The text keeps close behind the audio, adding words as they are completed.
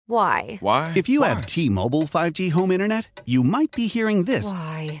Why? Why? If you have T-Mobile 5G home internet, you might be hearing this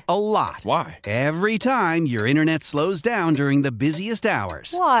Why? a lot. Why? Every time your internet slows down during the busiest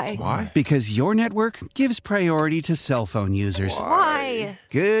hours. Why? Why? Because your network gives priority to cell phone users. Why?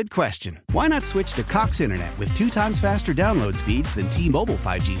 Good question. Why not switch to Cox Internet with 2 times faster download speeds than T-Mobile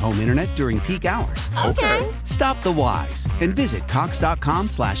 5G home internet during peak hours? Okay. Stop the whys and visit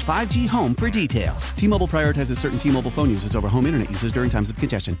cox.com/5G home for details. T-Mobile prioritizes certain T-Mobile phone users over home internet users during times of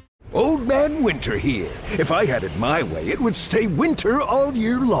congestion. Old Man Winter here. If I had it my way, it would stay winter all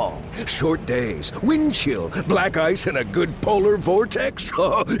year long. Short days, wind chill, black ice, and a good polar vortex.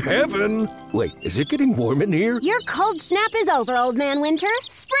 Oh, heaven! Wait, is it getting warm in here? Your cold snap is over, Old Man Winter.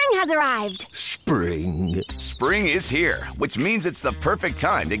 Spring has arrived. Spring. Spring is here, which means it's the perfect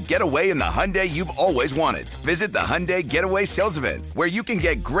time to get away in the Hyundai you've always wanted. Visit the Hyundai Getaway Sales Event, where you can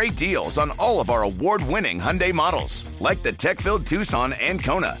get great deals on all of our award-winning Hyundai models, like the tech-filled Tucson and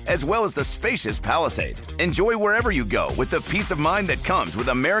Kona, as well as the spacious Palisade. Enjoy wherever you go with the peace of mind that comes with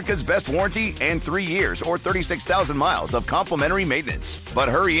America's best warranty and 3 years or 36,000 miles of complimentary maintenance. But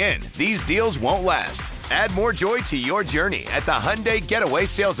hurry in, these deals won't last. Add more joy to your journey at the Hyundai Getaway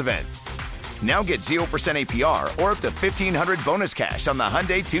Sales Event. Now get 0% APR or up to $1,500 bonus cash on the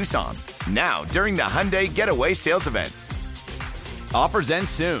Hyundai Tucson. Now, during the Hyundai Getaway Sales Event. Offers end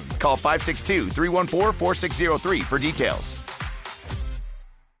soon. Call 562-314-4603 for details.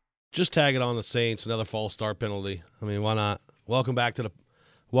 Just tag it on the Saints, another false start penalty. I mean, why not? Welcome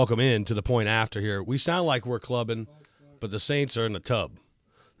in to the point after here. We sound like we're clubbing, but the Saints are in the tub.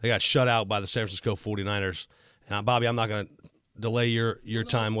 They got shut out by the San Francisco 49ers. And, Bobby, I'm not going to delay your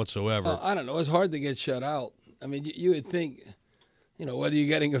time whatsoever. I don't know. It's hard to get shut out. I mean, you would think, whether you're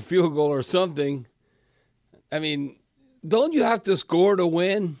getting a field goal or something, I mean, don't you have to score to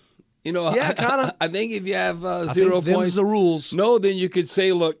win? Yeah, kind of. I think if you have 0 points, the rules. No, then you could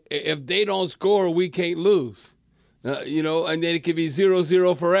say, look, if they don't score, we can't lose. And then it could be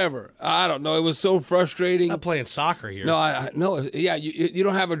 0-0 forever. I don't know. It was so frustrating. Not playing soccer here. No, yeah, you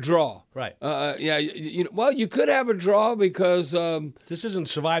don't have a draw. Right. You could have a draw because this isn't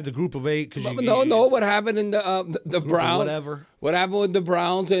survive the group of 8. What happened in the Browns? Whatever. What happened with the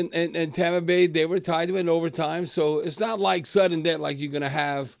Browns and Tampa Bay? They were tied in overtime, so it's not like sudden death like you're going to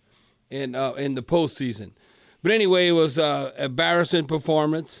have in the postseason. But anyway, it was an embarrassing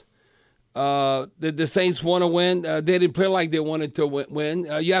performance. The Saints want to win. They didn't play like they wanted to win.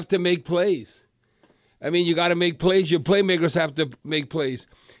 You have to make plays. I mean, you got to make plays. Your playmakers have to make plays.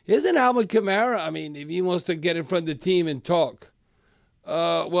 Isn't Alvin Kamara, I mean, if he wants to get in front of the team and talk,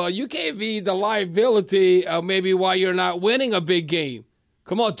 you can't be the liability of maybe why you're not winning a big game.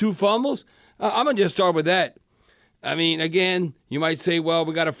 Come on, 2 fumbles? I'm going to just start with that. I mean, again, you might say, well,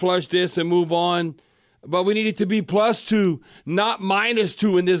 we got to flush this and move on. But we needed to be +2, not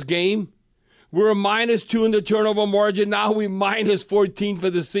 -2 in this game. We're a -2 in the turnover margin. Now we -14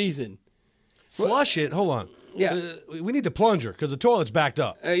 for the season. Flush it. Hold on. Yeah. We need the plunger because the toilet's backed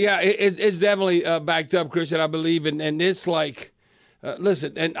up. It's definitely backed up, Christian, I believe. And it's like,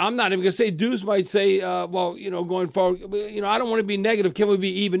 listen, and I'm not even going to say, Deuce might say, going forward, I don't want to be negative. Can we be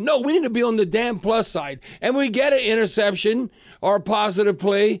even? No, we need to be on the damn plus side. And we get an interception or a positive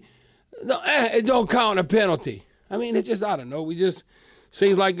play. No, it don't count a penalty. I mean, it just, I don't know. We just,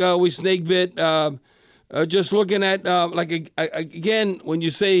 seems like we snake bit. Just looking at, again, when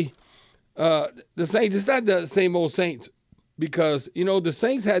you say the Saints, it's not the same old Saints because, the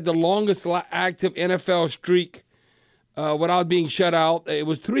Saints had the longest active NFL streak without being shut out. It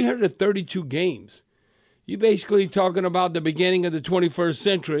was 332 games. You're basically talking about the beginning of the 21st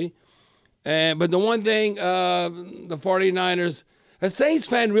century. But the one thing, the 49ers, a Saints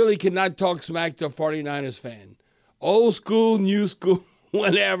fan really cannot talk smack to a 49ers fan. Old school, new school,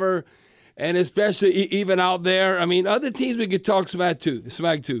 whatever, and especially even out there. I mean, other teams we could talk smack to.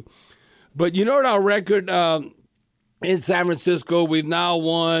 But you know what our record in San Francisco, we've now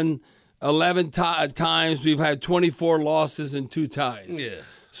won 11 times. We've had 24 losses and 2 ties. Yeah.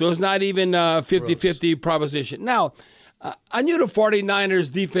 So it's not even a 50-50 proposition. Now, I knew the 49ers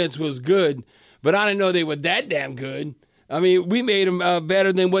defense was good, but I didn't know they were that damn good. I mean, we made them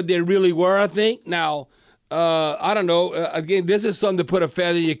better than what they really were, I think. Now, I don't know. Again, this is something to put a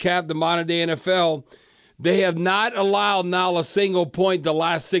feather in your cap, the modern-day NFL. They have not allowed now a single point the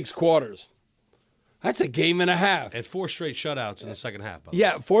last 6 quarters. That's a game and a half. And 4 straight shutouts in the second half.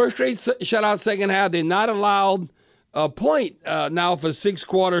 Yeah, 4 straight shutouts second half. They're not allowed a point now for 6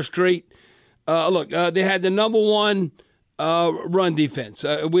 quarters straight. They had the number 1 run defense.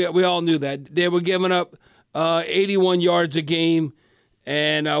 We all knew that. They were giving up 81 yards a game,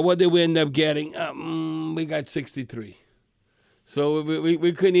 and what did we end up getting? We got 63. So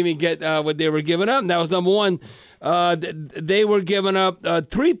we couldn't even get what they were giving up. And that was number one. They were giving up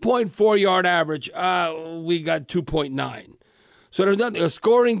 3.4 yard average. We got 2.9. So there's nothing. A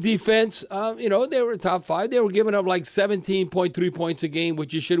scoring defense, they were top 5. They were giving up like 17.3 points a game,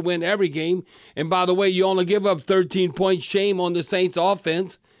 which you should win every game. And by the way, you only give up 13 points. Shame on the Saints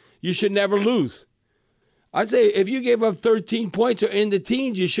offense. You should never lose. I'd say if you gave up 13 points or in the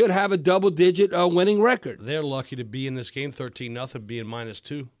teens, you should have a double-digit winning record. They're lucky to be in this game 13-0, being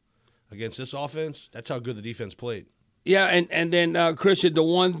 -2 against this offense. That's how good the defense played. Yeah, and then, Christian, the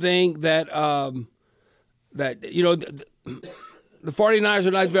one thing that the 49ers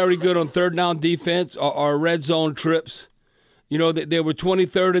are not very good on third down defense or red zone trips. They were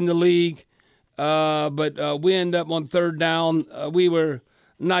 23rd in the league, but we ended up on third down. We were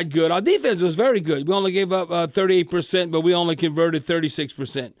not good. Our defense was very good. We only gave up 38%, but we only converted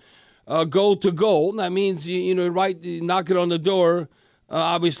 36%. Goal to goal, that means, you knock it on the door,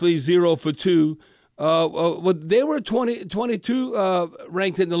 obviously 0 for 2. They were 22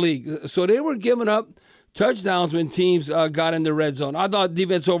 ranked in the league, so they were giving up touchdowns when teams got in the red zone. I thought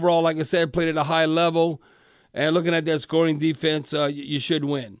defense overall, like I said, played at a high level. And looking at that scoring defense, you should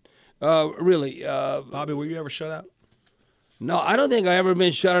win. Really. Bobby, were you ever shut out? No, I don't think I've ever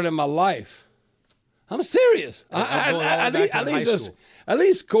been shut out in my life. I'm serious. At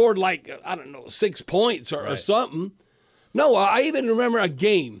least scored like, 6 points or something. No, I even remember a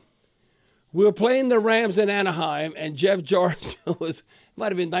game. We were playing the Rams in Anaheim, and Jeff George might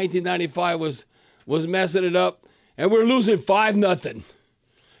have been 1995, was messing it up, and we're losing 5-0.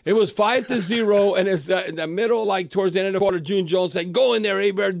 It was 5-0, and it's in the middle, like towards the end of the quarter, June Jones said, "Go in there,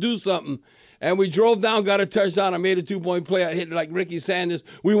 Hebert, do something." And we drove down, got a touchdown. I made a 2-point play. I hit it like Ricky Sanders.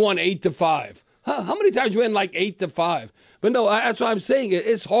 We won 8-5. How many times you win like 8-5? But no, that's what I'm saying.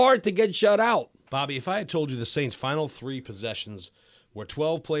 It's hard to get shut out. Bobby, if I had told you the Saints' final 3 possessions were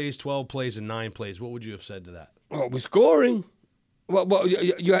 12 plays, and 9 plays, what would you have said to that? Oh, we're scoring. Well,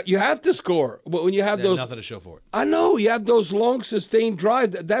 you have to score. But when you have those, nothing to show for it. I know you have those long sustained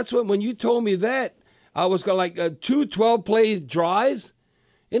drives. That's when you told me that, I was going like 2 12-play drives.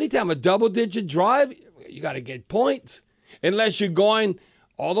 Anytime a double-digit drive, you got to get points. Unless you're going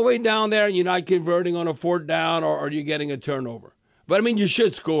all the way down there and you're not converting on a 4th down or you're getting a turnover. But, I mean, you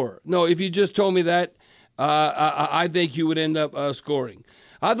should score. No, if you just told me that, I think you would end up scoring.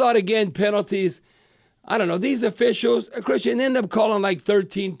 I thought, again, penalties, I don't know, these officials, Christian, end up calling like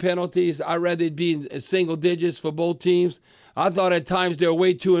 13 penalties. I'd rather it be in single digits for both teams. I thought at times they were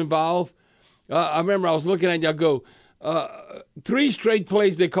way too involved. I remember I was looking at you, I go, 3 straight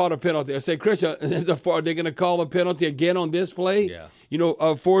plays they called a penalty. I said, Christian, they're going to call a penalty again on this play?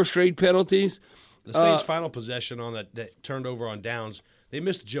 Yeah. 4 straight penalties. The Saints' final possession on that turned over on downs, they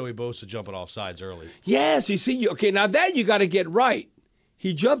missed Joey Bosa jumping off sides early. Yes, you see, okay, now that you got to get right.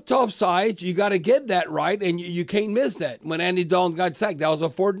 He jumped off sides. You got to get that right, and you can't miss that. When Andy Dalton got sacked, that was a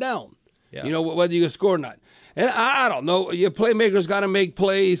 4th down. Yeah. Whether you can score or not. And I don't know. Your playmakers got to make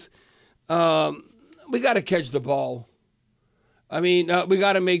plays. We got to catch the ball. I mean, we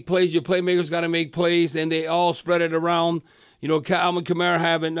got to make plays. Your playmakers got to make plays, and they all spread it around. Alvin Kamara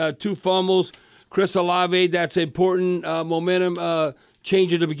having 2 fumbles. Chris Olave, that's important momentum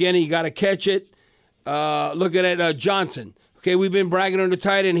change at the beginning. You got to catch it. Looking at Johnson. Okay, we've been bragging on the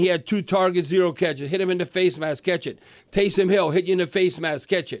tight end. He had 2 targets, 0 catches. Hit him in the face mask, catch it. Taysom Hill, hit you in the face mask,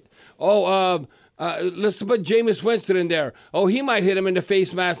 catch it. Let's put Jameis Winston in there. Oh, he might hit him in the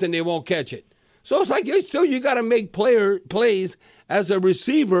face mask and they won't catch it. So it's like you got to make plays as a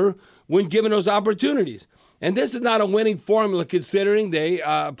receiver when given those opportunities. And this is not a winning formula considering they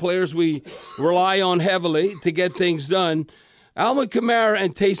players we rely on heavily to get things done. Alvin Kamara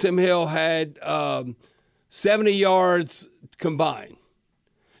and Taysom Hill had 70 yards combined.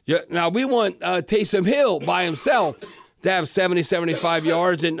 Yeah, now, we want Taysom Hill by himself to have 70, 75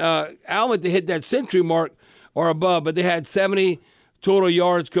 yards, and Alvin to hit that century mark or above, but they had 70 total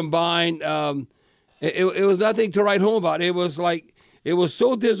yards combined. It was nothing to write home about. It was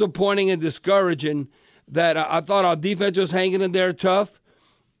so disappointing and discouraging that I thought our defense was hanging in there tough,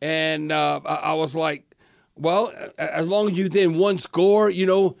 and I was like, well, as long as you did 1 score,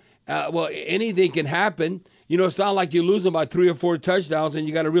 anything can happen. It's not like you're losing by 3 or 4 touchdowns, and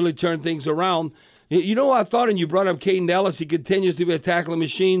you got to really turn things around. What I thought, and you brought up Caden Ellis, he continues to be a tackling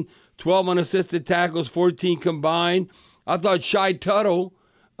machine, 12 unassisted tackles, 14 combined. I thought Shai Tuttle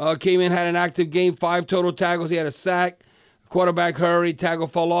came in, had an active game, 5 total tackles. He had a sack, quarterback hurry, tackle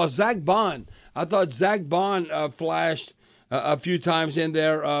for loss. Zach Bond, I thought Zach Bond flashed a few times in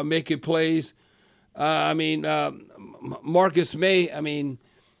there, making plays. Marcus May,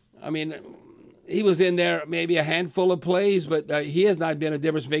 he was in there maybe a handful of plays, but he has not been a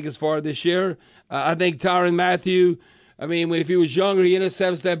difference maker as far this year. I think Tyrann Mathieu, I mean, if he was younger, he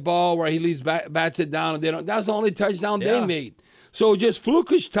intercepts that ball where he leaves bats it down, and that's the only touchdown they made. So just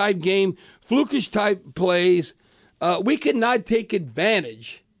flukish type game, flukish type plays. We cannot take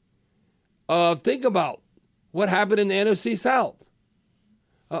advantage of, think about what happened in the NFC South.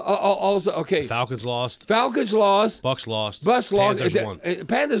 Also, okay. Falcons lost. Bucks lost. Panthers won.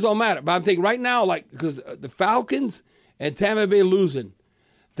 Panthers don't matter. But I'm thinking right now, like, because the Falcons and Tampa Bay losing,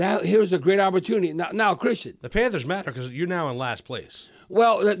 here's a great opportunity. Now, Christian. The Panthers matter because you're now in last place.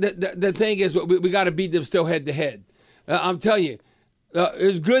 Well, the thing is, we got to beat them still head to head. I'm telling you,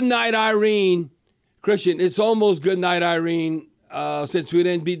 it's good night, Irene. Christian, it's almost good night, Irene, since we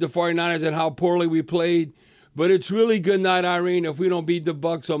didn't beat the 49ers and how poorly we played. But it's really good night, Irene, if we don't beat the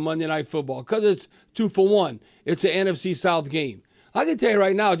Bucks on Monday Night Football, because it's 2-for-1. It's an NFC South game. I can tell you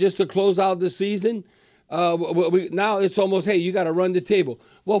right now, just to close out the season, now it's almost, hey, you got to run the table.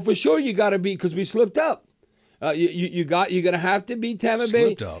 Well, for sure you got to beat, because we slipped up. You're gonna have to beat Tampa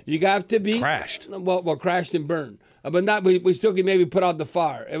Bay. Slipped up. You got to beat. Crashed. Well, crashed and burned. But not. We still can maybe put out the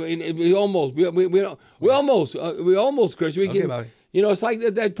fire. I mean, we almost, Chris. Bobby. You know, it's like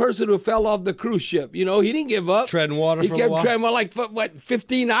that person who fell off the cruise ship. You know, he didn't give up. Treading water he for a kept while? treading water like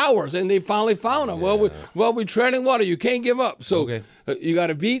 15 hours, and they finally found him. Yeah. Well, we're treading water. You can't give up. So you got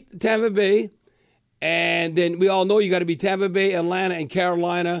to beat Tampa Bay, and then we all know you got to beat Tampa Bay, Atlanta, and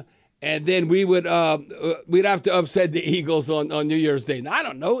Carolina, and then we'd have to upset the Eagles on New Year's Day. Now, I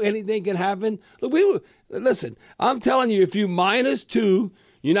don't know. Anything can happen. Look, listen, I'm telling you, if you -2,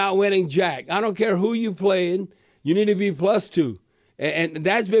 you're not winning jack. I don't care who you playing. You need to be +2. And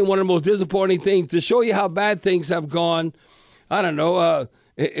that's been one of the most disappointing things, to show you how bad things have gone. I don't know.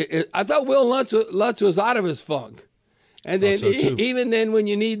 I thought Will Lutz was out of his funk. And then even then, when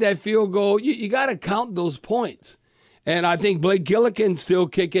you need that field goal, you got to count those points. And I think Blake Gillikin's still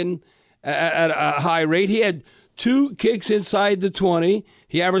kicking at a high rate. He had 2 kicks inside the 20.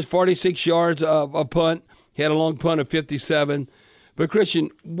 He averaged 46 yards a punt. He had a long punt of 57. But,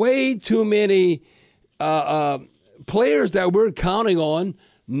 Christian, way too many players that we're counting on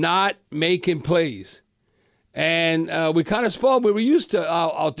not making plays. And we kind of spoiled. We were used to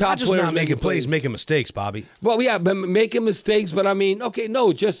our top players. Not making plays, making mistakes, Bobby. Well, yeah, but making mistakes. But, I mean,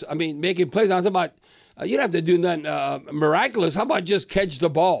 making plays. I'm talking about you don't have to do nothing miraculous. How about just catch the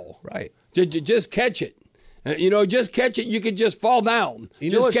ball? Right. Just catch it. Just catch it. You could just fall down.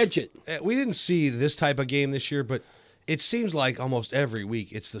 Just catch it. We didn't see this type of game this year, but it seems like almost every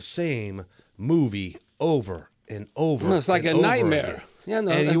week it's the same movie over and over. No, it's like a nightmare.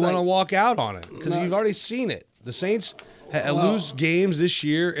 And you want to walk out on it because you've already seen it. The Saints lose games this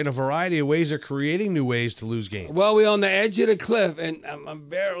year in a variety of ways. They're creating new ways to lose games. Well, we're on the edge of the cliff, and I'm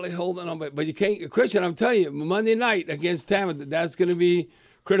barely holding on. But you can't, Christian, I'm telling you, Monday night against Tampa, that's going to be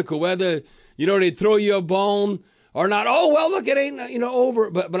critical. Whether, they throw you a bone or not. Oh, well, look, it ain't, over.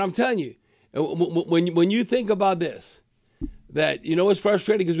 But I'm telling you, when you think about this, that, it's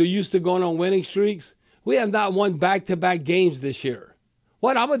frustrating because we're used to going on winning streaks. We have not won back-to-back games this year.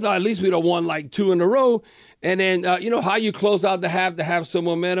 What? I would thought at least we'd have won like 2 in a row. And then, how you close out the half to have some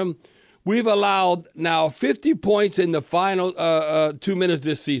momentum. We've allowed now 50 points in the final 2 minutes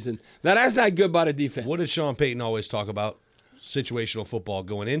this season. Now, that's not good by the defense. What does Sean Payton always talk about? Situational football,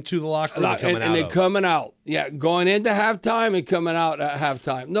 going into the locker room and coming out. And then coming out. Yeah, going into halftime and coming out at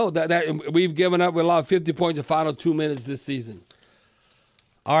halftime. No, that we've given up. We allowed 50 points in the final 2 minutes this season.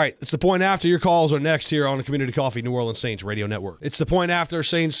 All right, it's the point after. Your calls are next here on the Community Coffee New Orleans Saints radio network. It's the point after.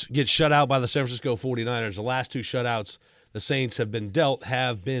 Saints get shut out by the San Francisco 49ers. The last 2 shutouts the Saints have been dealt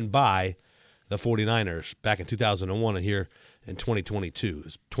have been by the 49ers back in 2001 and here in 2022.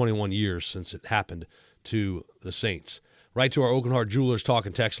 It's 21 years since it happened to the Saints. Right to our Oaken Heart Jewelers talk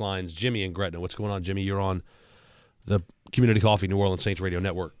and text lines. Jimmy and Gretna. What's going on, Jimmy? You're on the Community Coffee New Orleans Saints radio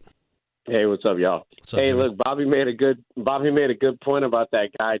network. Hey, what's up, y'all? What's up, hey, Jimmy? Look, Bobby made a good point about that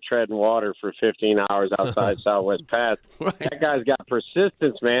guy treading water for 15 hours outside Southwest Pass. Right. That guy's got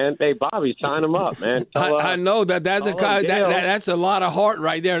persistence, man. Hey, Bobby, sign him up, man. I know that's a guy. That's a lot of heart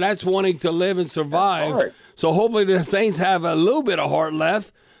right there. That's wanting to live and survive. So hopefully the Saints have a little bit of heart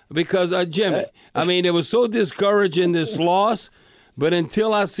left because Jimmy. I mean, it was so discouraging this loss. But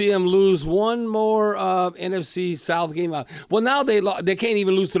until I see them lose one more NFC South game out, well, now they can't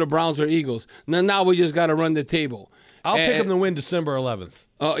even lose to the Browns or Eagles. Now we just got to run the table. I'll pick them to win December 11th.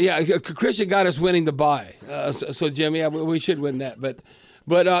 Yeah, Christian got us winning the bye. So Jimmy, we should win that. But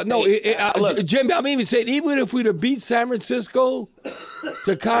But no, look. Jim, I'm even saying, even if we'd have beat San Francisco,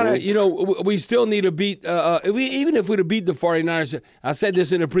 to kind of, we still need to beat, even if we'd have beat the 49ers, I said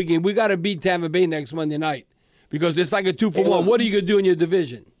this in the pregame, we got to beat Tampa Bay next Monday night because it's like a 2-for-1. What are you going to do in your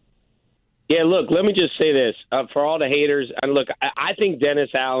division? Yeah, look, let me just say this. For all the haters, and look, I think Dennis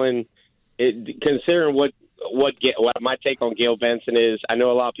Allen, considering what my take on Gayle Benson is, I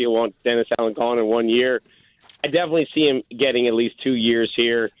know a lot of people want Dennis Allen gone in 1 year. I definitely see him getting at least 2 years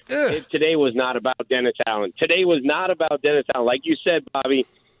here. Today was not about Dennis Allen. Today was not about Dennis Allen. Like you said, Bobby,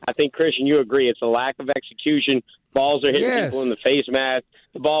 I think, Christian, you agree. It's a lack of execution. Balls are hitting people in the face mask.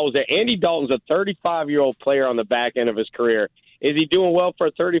 The ball was there. Andy Dalton's a 35-year-old player on the back end of his career. Is he doing well for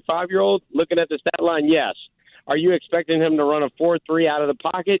a 35-year-old? Looking at the stat line, yes. Are you expecting him to run a 4.3 out of the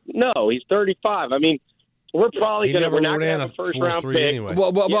pocket? No, he's 35. I mean, we're probably going to not have a first-round pick. Anyway.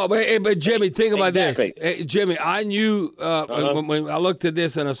 But Jimmy, think about Exactly. this. Hey, Jimmy, I knew when I looked at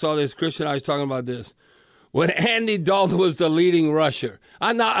this and I saw this, Christian and I was talking about this, when Andy Dalton was the leading rusher.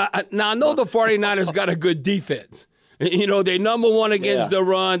 I know the 49ers got a good defense. They're number one against the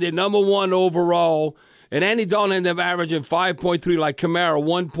run. They're number one overall. And Andy Dalton ended up averaging 5.3, like Kamara,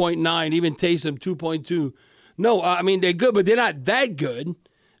 1.9, even Taysom, 2.2. No, I mean, they're good, but they're not that good.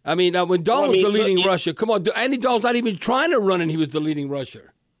 I mean, when Dalton was the leading rusher, come on, Andy Dalton's not even trying to run, and he was the leading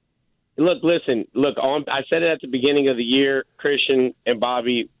rusher. Look, I said it at the beginning of the year, Christian and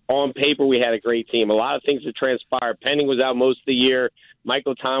Bobby. On paper, we had a great team. A lot of things have transpired. Penning was out most of the year.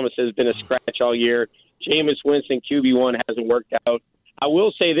 Michael Thomas has been a scratch all year. Jameis Winston, QB1, hasn't worked out. I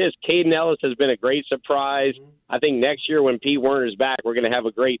will say this, Caden Ellis has been a great surprise. I think next year when Pete Werner's back, we're going to have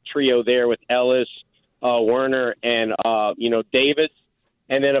a great trio there with Ellis, Werner, and, Davis.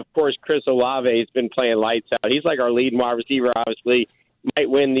 And then, of course, Chris Olave has been playing lights out. He's like our lead wide receiver, obviously. Might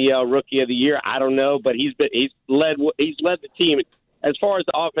win the Rookie of the Year. I don't know, but he's led the team. As far as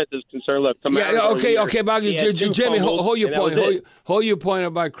the offense is concerned, look. Okay, Bobby, Jimmy, hold your point. Hold your point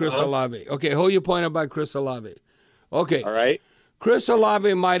about Chris Olave. Okay, hold your point about Chris Olave. Okay. All right. Chris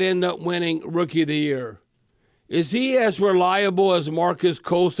Olave might end up winning Rookie of the Year. Is he as reliable as Marcus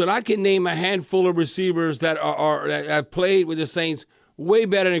Colston? I can name a handful of receivers that have played with the Saints way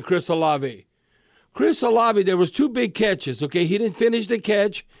better than Chris Olave. Chris Olave, there was 2 big catches, okay? He didn't finish the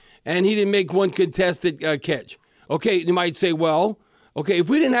catch, and he didn't make one contested catch. Okay, you might say, well, okay, if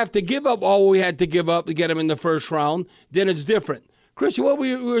we didn't have to give up all we had to give up to get him in the first round, then it's different. Christian, what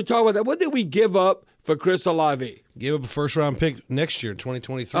we were talking about that. What did we give up for Chris Olave? Give up a first-round pick next year in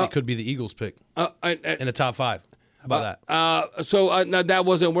 2023. Could be the Eagles' pick in the top 5. How about that? So that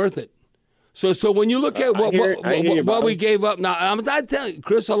wasn't worth it. So when you look at what we gave up, now I'm not telling you,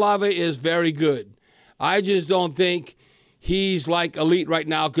 Chris Olave is very good. I just don't think he's like elite right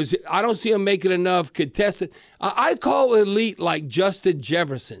now because I don't see him making enough contested. I call elite like Justin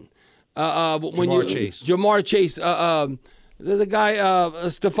Jefferson. Jamar Chase. The guy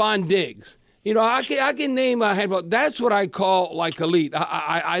Stephon Diggs. I can name a handful. That's what I call like elite.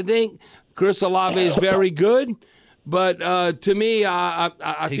 I think Chris Olave is very good. But to me,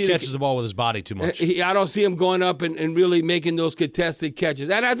 I see he catches the ball with his body too much. I don't see him going up and really making those contested catches.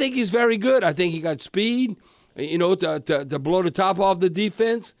 And I think he's very good. I think he got speed, to blow the top off the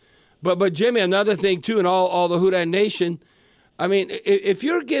defense. But Jimmy, another thing too, and all the Who Dat Nation. I mean, if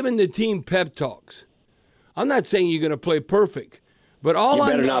you're giving the team pep talks, I'm not saying you're going to play perfect. But you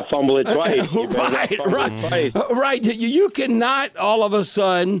better not fumble it twice. Right. You cannot all of a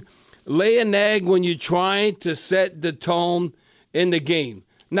sudden lay an egg when you're trying to set the tone in the game.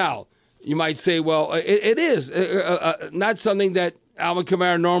 Now, you might say, well, it is not something that Alvin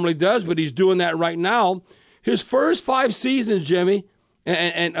Kamara normally does, but he's doing that right now. His first 5 seasons, Jimmy,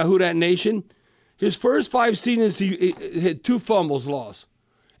 and Who Dat Nation, his first 5 seasons, he had 2 fumbles lost.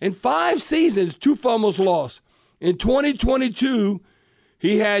 In 5 seasons, 2 fumbles lost. In 2022,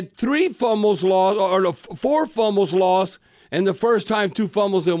 he had 3 fumbles lost, or 4 fumbles lost, and the first time 2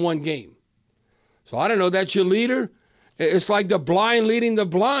 fumbles in 1 game. So I don't know, that's your leader? It's like the blind leading the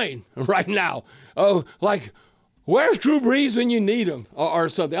blind right now. Oh, like, where's Drew Brees when you need him or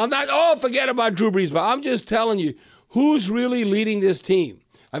something? Forget about Drew Brees, but I'm just telling you, who's really leading this team?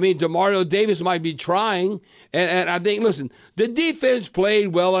 I mean, DeMario Davis might be trying, and I think, listen, the defense played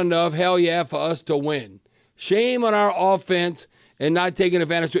well enough, hell yeah, for us to win. Shame on our offense and not taking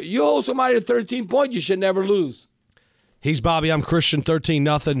advantage of it. You hold somebody to 13 points, you should never lose. He's Bobby. I'm Christian.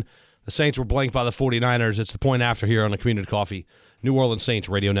 13-0. The Saints were blanked by the 49ers. It's the point after here on the Community Coffee New Orleans Saints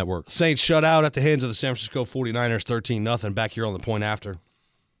Radio Network. Saints shut out at the hands of the San Francisco 49ers, 13-0. Back here on the point after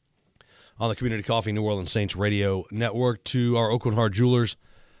on the Community Coffee New Orleans Saints Radio Network. To our Oakland Heart Jewelers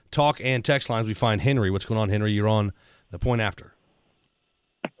talk and text lines, we find Henry. What's going on, Henry? You're on the point after.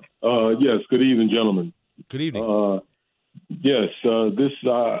 Yes, good evening, gentlemen. Good evening. Yes, this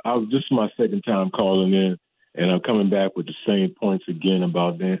is my second time calling in, and I'm coming back with the same points again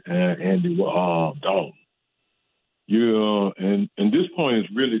about Andy Dalton. And this point is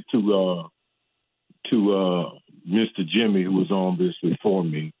really to Mr. Jimmy, who was on this before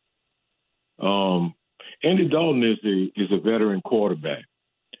me. Andy Dalton is a veteran quarterback,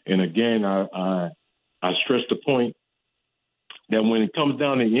 and again, I stress the point that when it comes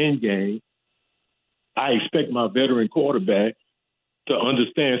down to the end game, I expect my veteran quarterback to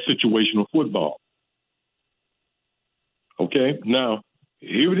understand situational football. Okay? Now,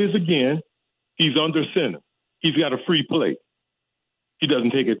 here it is again. He's under center. He's got a free play. He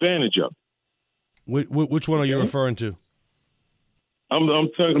doesn't take advantage of it. Which one are you referring to? I'm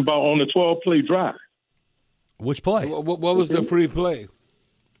talking about on the 12-play drive. Which play? What was the free play?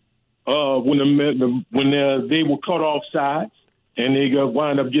 When they were cut off sides and they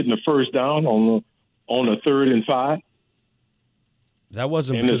wind up getting the first down on a 3rd and 5. That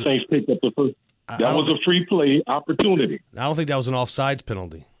wasn't. And the Saints picked up the first. That was a free play opportunity. I don't think that was an offsides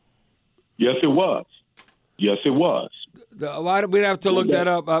penalty. Yes, it was. Yes, it was. We'd have to look that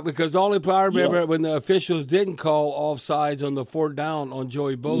up because the only play I remember when the officials didn't call offsides on the 4th down on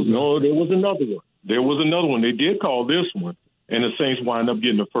Joey Bosa. No, there was another one. They did call this one, and the Saints wind up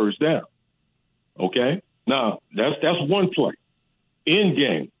getting the first down. Okay? Now, that's one play. In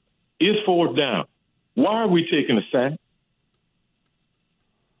game, it's 4th down. Why are we taking a sack?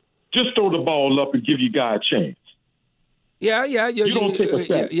 Just throw the ball up and give your guy a chance. Yeah. You don't take a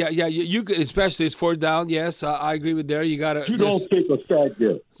sack. Yeah. You could, especially it's 4th down. Yes, I agree with there. You got to. You don't take a sack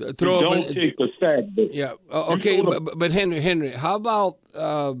there. Take a sack there. Yeah. Okay, but Henry, how about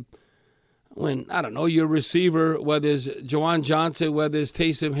when I don't know your receiver, whether it's Juwan Johnson, whether it's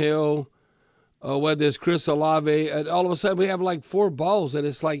Taysom Hill, whether it's Chris Olave, and all of a sudden we have like 4 balls and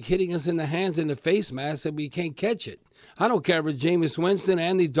it's like hitting us in the hands and the face mask and we can't catch it. I don't care if it's Jameis Winston,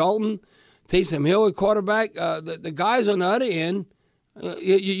 Andy Dalton, Taysom Hill at quarterback. The guys on the other end,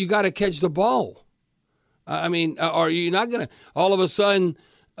 you got to catch the ball. I mean, are you not going to all of a sudden,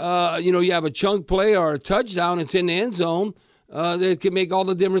 you have a chunk play or a touchdown, it's in the end zone, that can make all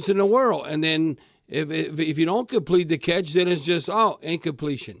the difference in the world. And then if you don't complete the catch, then it's just,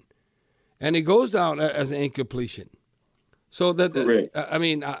 incompletion. And it goes down as an incompletion. So I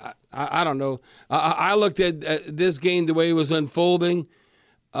mean, I don't know. I looked at this game the way it was unfolding,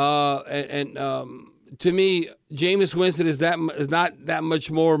 and to me, Jameis Winston is not that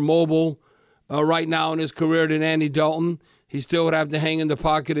much more mobile right now in his career than Andy Dalton. He still would have to hang in the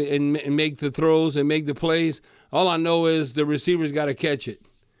pocket and make the throws and make the plays. All I know is the receiver's got to catch it.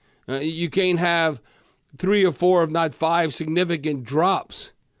 You can't have 3 or 4, if not 5, significant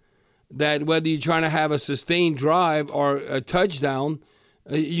drops. That whether you're trying to have a sustained drive or a touchdown,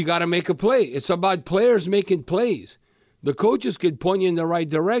 you got to make a play. It's about players making plays. The coaches could point you in the right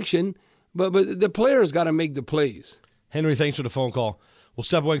direction, but the players got to make the plays. Henry, thanks for the phone call. We'll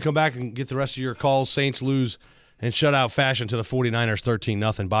step away and come back and get the rest of your calls. Saints lose in shutout fashion to the 49ers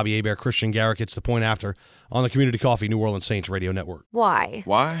 13-0. Bobby Hebert, Christian Garrett gets the point after on the Community Coffee New Orleans Saints Radio Network. Why?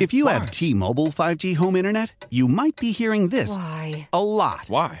 If you have T-Mobile 5G home internet, you might be hearing this a lot.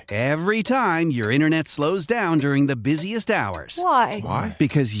 Why? Every time your internet slows down during the busiest hours. Why?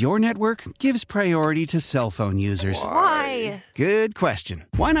 Because your network gives priority to cell phone users. Why? Good question.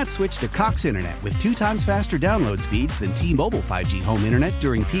 Why not switch to Cox Internet with 2 times faster download speeds than T-Mobile 5G home internet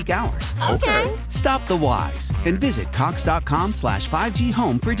during peak hours? Okay. Stop the whys and visit Cox.com/5G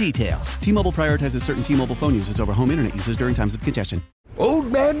home for details. T-Mobile prioritizes certain T-Mobile phone users over home internet users during times of congestion.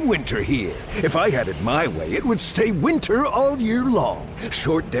 Old Man Winter here. If I had it my way, it would stay winter all year long.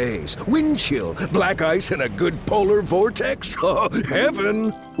 Short days, wind chill, black ice, and a good polar vortex. Oh,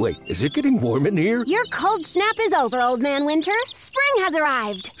 heaven. Wait, is it getting warm in here? Your cold snap is over, Old Man Winter. Spring has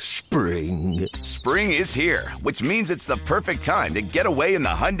arrived. Spring. Spring is here, which means it's the perfect time to get away in the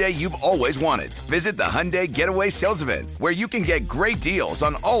Hyundai you've always wanted. Visit the Hyundai Getaway Sales Event, where you can get great deals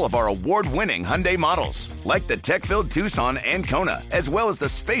on all of our award-winning Hyundai models, like the tech-filled Tucson and Kona, as well as the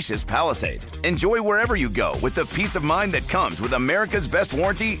spacious Palisade. Enjoy wherever you go with the peace of mind that comes with America's best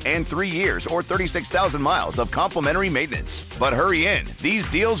warranty and 3 years or 36,000 miles of complimentary maintenance. But hurry in, these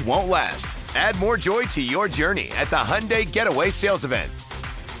deals won't last. Add more joy to your journey at the Hyundai Getaway Sales Event.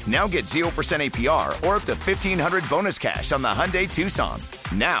 Now get 0% APR or up to $1,500 bonus cash on the Hyundai Tucson.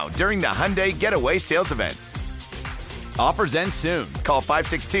 Now, during the Hyundai Getaway Sales Event. Offers end soon. Call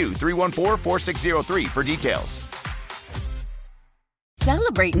 562-314-4603 for details.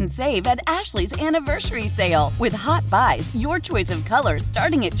 Celebrate and save at Ashley's Anniversary Sale. With Hot Buys, your choice of colors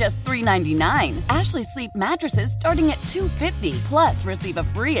starting at just $3.99. Ashley Sleep mattresses starting at $2.50. Plus, receive a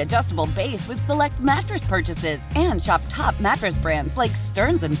free adjustable base with select mattress purchases. And shop top mattress brands like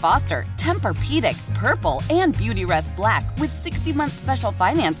Stearns & Foster, Tempur-Pedic, Purple, and Beautyrest Black with 60-month special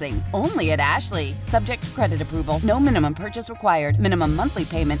financing. Only at Ashley. Subject to credit approval. No minimum purchase required. Minimum monthly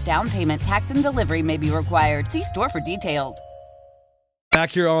payment, down payment, tax, and delivery may be required. See store for details.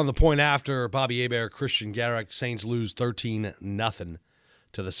 Back here on the point after, Bobby Hebert, Christian Garrick. Saints lose 13-0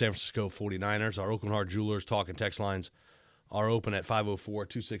 to the San Francisco 49ers. Our Oakland Heart Jewelers talk and text lines are open at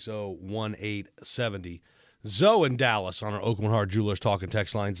 504-260-1870. Zoe in Dallas on our Oakland Heart Jewelers talk and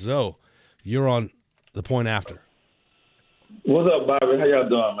text lines. Zoe, you're on the point after. What's up, Bobby? How y'all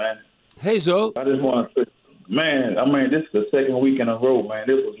doing, man? Hey, Zoe. I just want to say, man, this is the second week in a row, man.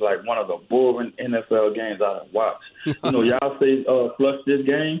 This was like one of the boring NFL games I've watched. Y'all say flush this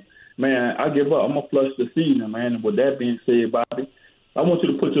game. Man, I give up. I'm going to flush the season, man. And with that being said, Bobby, I want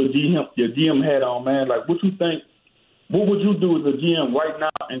you to put your GM hat on, man. Like, what you think? What would you do as a GM right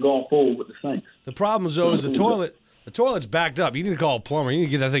now and going forward with the Saints? The problem, Zoe, is the toilet's backed up. You need to call a plumber. You need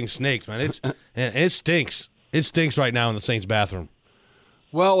to get that thing snaked, man. It stinks. It stinks right now in the Saints' bathroom.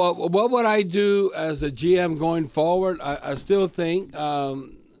 Well, what would I do as a GM going forward? I still think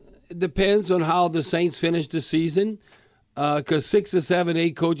it depends on how the Saints finish the season, because 6 or 7,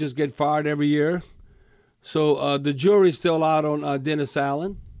 8 coaches get fired every year. So the jury's still out on Dennis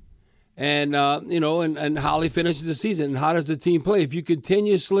Allen, and and how he finishes the season, and how does the team play? If you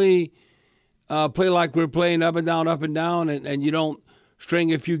continuously play like we're playing up and down, and you don't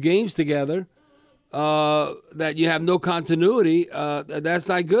string a few games together, that you have no continuity, that's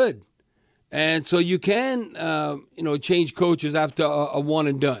not good. And so you can, change coaches after a one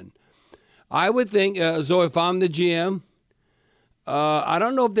and done. I would think, Zoe, if I'm the GM, I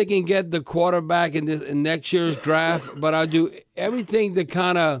don't know if they can get the quarterback in next year's draft, but I'll do everything to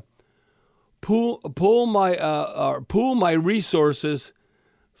kind of pool my resources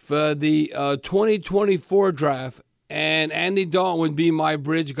for the 2024 draft. And Andy Dalton would be my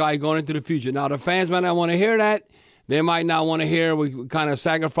bridge guy going into the future. Now, the fans might not want to hear that. They might not want to hear we kind of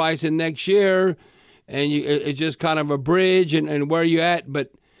sacrifice it next year, and it's just kind of a bridge and where you at.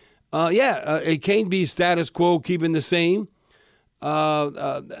 But, it can't be status quo, keeping the same.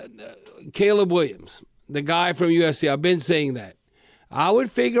 Caleb Williams, the guy from USC, I've been saying that. I would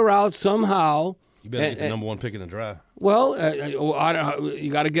figure out somehow. You better get the number one pick in the draft. Well,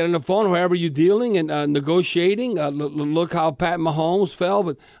 you got to get on the phone, whoever you're dealing and negotiating. Look how Pat Mahomes fell.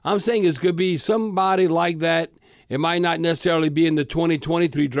 But I'm saying it's going to be somebody like that. It might not necessarily be in the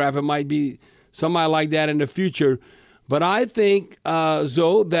 2023 draft. It might be somebody like that in the future. But I think,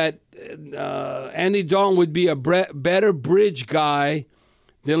 Zoe, that Andy Dalton would be a better bridge guy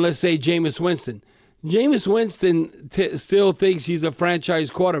than, let's say, Jameis Winston. Jameis Winston still thinks he's a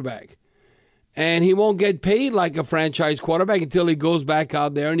franchise quarterback. And he won't get paid like a franchise quarterback until he goes back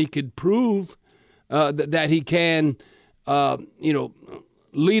out there and he could prove that he can,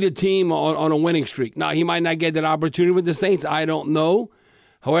 lead a team on a winning streak. Now, he might not get that opportunity with the Saints. I don't know.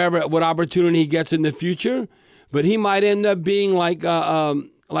 However, what opportunity he gets in the future. But he might end up being like an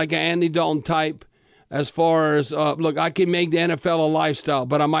Andy Dalton type as far as, look, I can make the NFL a lifestyle,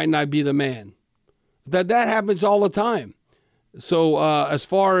 but I might not be the man. That happens all the time. So as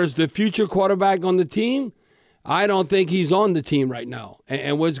far as the future quarterback on the team, I don't think he's on the team right now.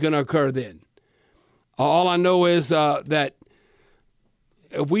 And what's going to occur then? All I know is that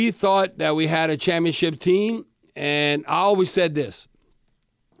if we thought that we had a championship team, and I always said this,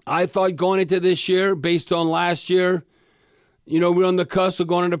 I thought going into this year, based on last year, we're on the cusp of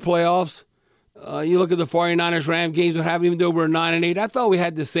going into playoffs. You look at the 49ers-Rams games, what happened, even though we're 9-8. I thought we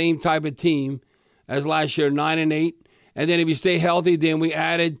had the same type of team as last year, 9-8. And then if you stay healthy, then we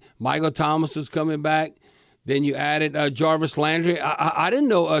added Michael Thomas is coming back. Then you added Jarvis Landry. I didn't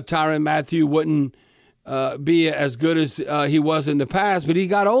know Tyrann Mathieu wouldn't be as good as he was in the past, but he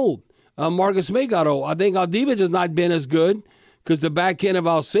got old. Marcus May got old. I think our defense has not been as good because the back end of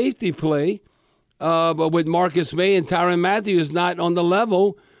our safety play, but with Marcus May and Tyrann Mathieu is not on the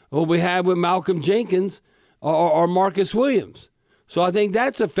level what we had with Malcolm Jenkins or Marcus Williams. So I think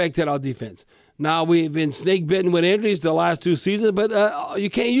that's affected our defense. Now, we've been snake-bitten with injuries the last 2 seasons, but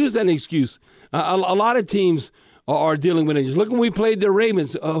you can't use that excuse. A lot of teams are dealing with injuries. Look when we played the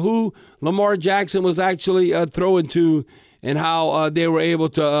Ravens, who Lamar Jackson was actually throwing to and how they were able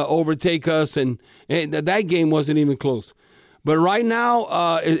to overtake us, and that game wasn't even close. But right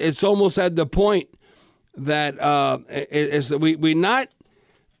now, it's almost at the point that we're not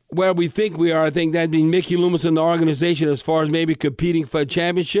where we think we are. I think that being Mickey Loomis and the organization as far as maybe competing for a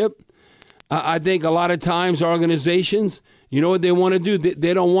championship. I think a lot of times organizations, you know what they want to do?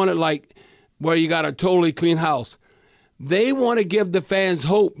 They don't want it like where you got a totally clean house. They want to give the fans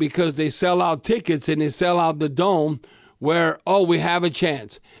hope because they sell out tickets and they sell out the dome where, we have a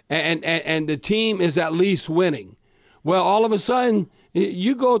chance. And the team is at least winning. Well, all of a sudden,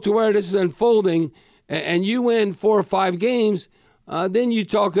 you go to where this is unfolding and you win 4 or 5 games, then you're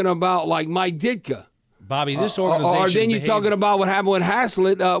talking about like Mike Ditka. Bobby, this organization or then you're talking about what happened with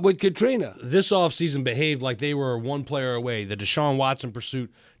Haslett with Katrina. This offseason behaved like they were one player away. The Deshaun Watson pursuit,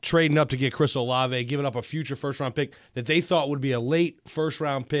 trading up to get Chris Olave, giving up a future first-round pick that they thought would be a late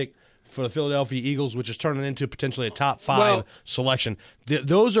first-round pick for the Philadelphia Eagles, which is turning into potentially a top 5 selection.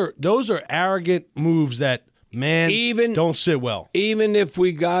 Those are arrogant moves that, don't sit well. Even if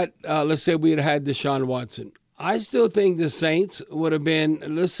we got, let's say we had Deshaun Watson, I still think the Saints would have been,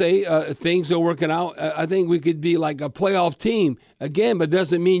 let's say things are working out. I think we could be like a playoff team again, but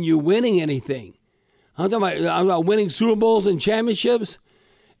doesn't mean you're winning anything. I'm about winning Super Bowls and championships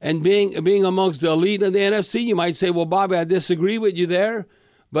and being amongst the elite of the NFC. You might say, well, Bobby, I disagree with you there,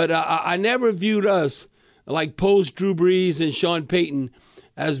 but I never viewed us like post Drew Brees and Sean Payton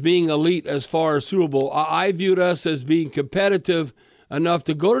as being elite as far as Super Bowl. I viewed us as being competitive enough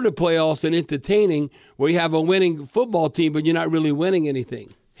to go to the playoffs and entertaining where you have a winning football team, but you're not really winning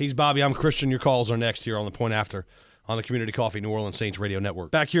anything. He's Bobby. I'm Christian. Your calls are next here on The Point After on the Community Coffee New Orleans Saints Radio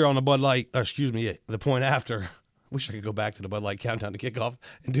Network. Back here on the The Point After. Wish I could go back to the Bud Light countdown to kickoff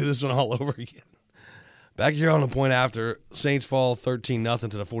and do this one all over again. Back here on The Point After, Saints fall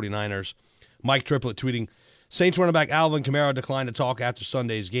 13-0 to the 49ers. Mike Triplett tweeting, Saints running back Alvin Kamara declined to talk after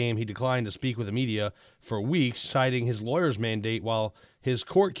Sunday's game. He declined to speak with the media for weeks, citing his lawyer's mandate while his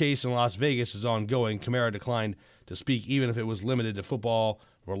court case in Las Vegas is ongoing. Kamara declined to speak even if it was limited to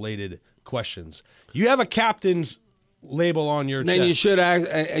football-related questions. You have a captain's label on your chest. Then you should act,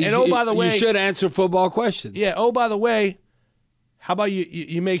 by the way, you should answer football questions. Yeah, by the way, how about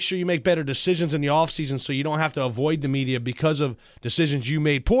you make sure you make better decisions in the offseason so you don't have to avoid the media because of decisions you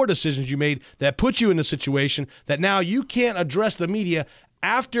made, poor decisions you made that put you in a situation that now you can't address the media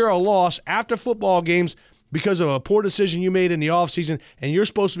after a loss, after football games, because of a poor decision you made in the offseason, and you're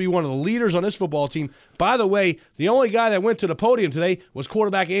supposed to be one of the leaders on this football team. By the way, the only guy that went to the podium today was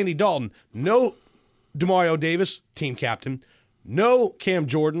quarterback Andy Dalton. No Demario Davis, team captain. No Cam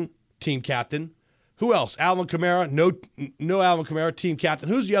Jordan, team captain. Who else? Alvin Kamara. No Alvin Kamara, team captain.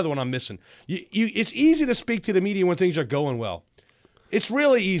 Who's the other one I'm missing? It's easy to speak to the media when things are going well. It's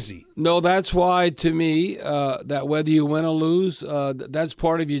really easy. No, that's why, to me, that whether you win or lose, that's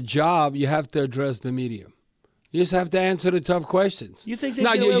part of your job. You have to address the media. You just have to answer the tough questions. You think they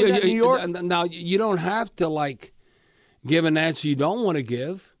get away with that in New York? Now, you don't have to, give an answer you don't want to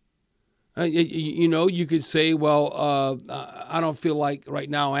give. You could say, well, I don't feel like right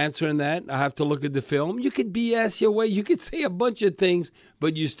now answering that. I have to look at the film. You could BS your way. You could say a bunch of things,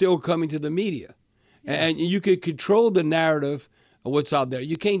 but you're still coming to the media. Yeah. And you could control the narrative of what's out there.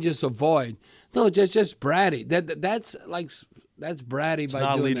 You can't just avoid. No, just bratty. That's bratty it's by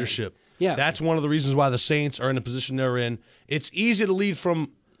not doing leadership. That. Yeah. That's one of the reasons why the Saints are in the position they're in. It's easy to lead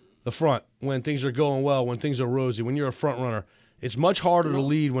from the front when things are going well, when things are rosy, when you're a front runner. It's much harder to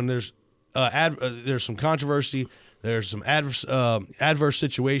lead when there's some controversy, there's some adverse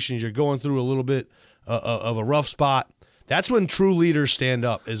situations, you're going through a little bit of a rough spot. That's when true leaders stand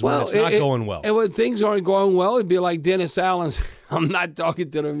up, when it's not going well. And when things aren't going well, it'd be like Dennis Allen's, I'm not talking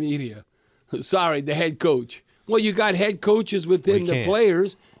to the media. Sorry, the head coach. Well, you got head coaches within the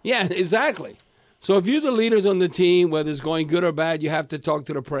players. Yeah, exactly. So if you're the leaders on the team, whether it's going good or bad, you have to talk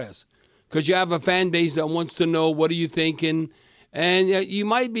to the press because you have a fan base that wants to know what are you thinking. And you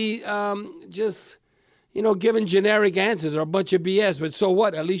might be just, giving generic answers or a bunch of BS. But so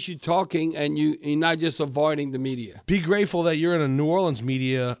what? At least you're talking and you're not just avoiding the media. Be grateful that you're in a New Orleans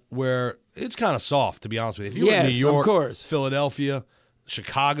media where it's kind of soft, to be honest with you. If you were in New York, of course. Philadelphia,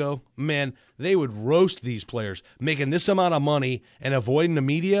 Chicago, man, they would roast these players. Making this amount of money and avoiding the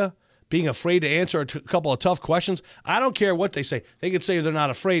media, being afraid to answer a couple of tough questions. I don't care what they say. They could say they're not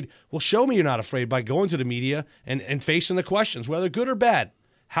afraid. Well, show me you're not afraid by going to the media and facing the questions, whether good or bad.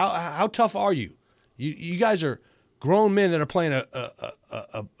 How tough are you? You guys are grown men that are playing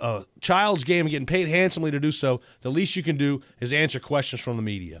a child's game and getting paid handsomely to do so. The least you can do is answer questions from the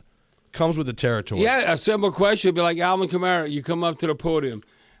media. Comes with the territory. Yeah, a simple question would be like, Alvin Kamara, you come up to the podium.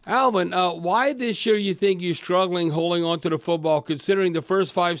 Alvin, why this year you think you're struggling holding on to the football, considering the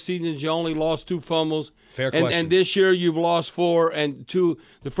first 5 seasons you only lost 2 fumbles? Fair question. And this year you've lost 4 and 2.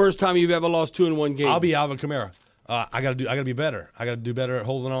 The first time you've ever lost 2 in one game. I'll be Alvin Kamara. I got to be better. I got to do better at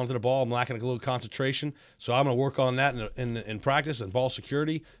holding on to the ball. I'm lacking a little concentration, so I'm going to work on that in practice and ball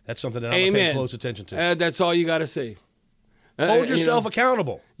security. That's something that I'm going to pay close attention to. That's all you got to say. Hold yourself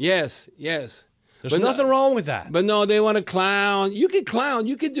accountable. Yes. There's nothing wrong with that. But no, they want to clown. You can clown.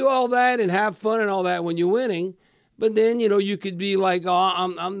 You can do all that and have fun and all that when you're winning. But then, you could be like,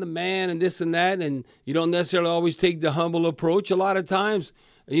 oh, I'm the man and this and that, and you don't necessarily always take the humble approach. A lot of times,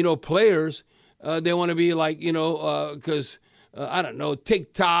 players, they want to be like, because, I don't know,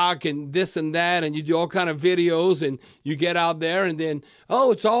 TikTok and this and that, and you do all kind of videos, and you get out there, and then,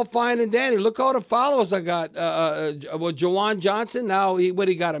 it's all fine and dandy. Look all the followers I got. Jawan Johnson, now he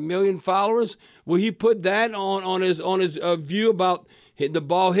got 1 million followers. Will he put that on his view about the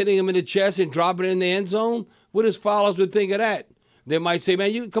ball hitting him in the chest and dropping it in the end zone? What his followers would think of that? They might say,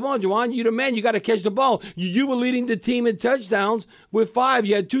 man, come on, Jawan, you the man. You got to catch the ball. You were leading the team in touchdowns with 5.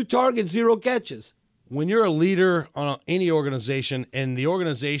 You had 2 targets, 0 catches. When you're a leader on any organization and the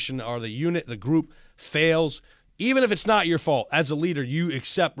organization or the unit, the group fails, even if it's not your fault, as a leader, you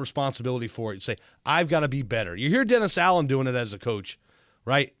accept responsibility for it. You say, I've got to be better. You hear Dennis Allen doing it as a coach,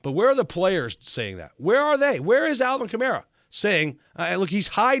 right? But where are the players saying that? Where are they? Where is Alvin Kamara saying, look, he's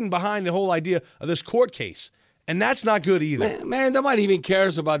hiding behind the whole idea of this court case? And that's not good either. Man, nobody even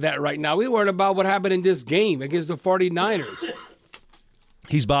cares about that right now. We worried about what happened in this game against the 49ers.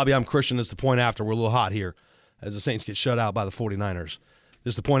 He's Bobby. I'm Christian. It's the point after. We're a little hot here as the Saints get shut out by the 49ers.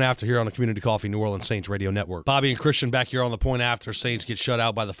 This is the point after here on the Community Coffee New Orleans Saints Radio Network. Bobby and Christian back here on the point after. Saints get shut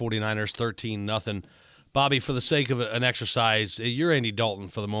out by the 49ers, 13-0. Bobby, for the sake of an exercise, you're Andy Dalton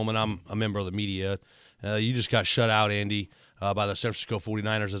for the moment. I'm a member of the media. You just got shut out, Andy, by the San Francisco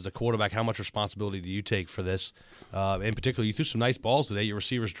 49ers as the quarterback. How much responsibility do you take for this? In particular, you threw some nice balls today. Your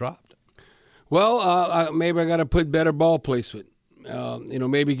receivers dropped. Well, maybe I got to put better ball placement.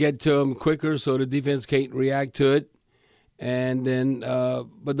 Maybe get to them quicker so the defense can't react to it. And then,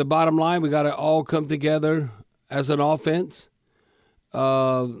 but the bottom line, we got to all come together as an offense. We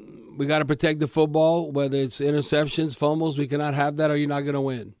got to protect the football, whether it's interceptions, fumbles. We cannot have that or you're not going to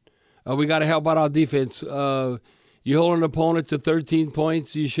win. We got to help out our defense. You hold an opponent to 13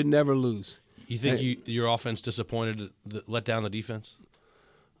 points, you should never lose. You think your offense disappointed, let down the defense?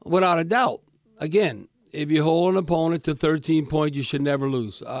 Without a doubt. Again, if you hold an opponent to 13 points, you should never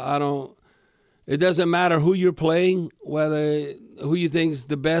lose. It doesn't matter who you're playing, whether who you think is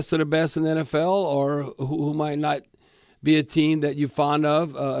the best of the best in the NFL or who might not be a team that you're fond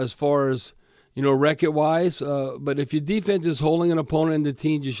of as far as, record-wise. But if your defense is holding an opponent in the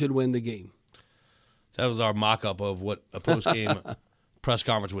teens, you should win the game. That was our mock-up of what a post-game press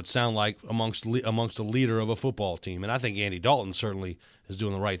conference would sound like amongst the leader of a football team. And I think Andy Dalton certainly is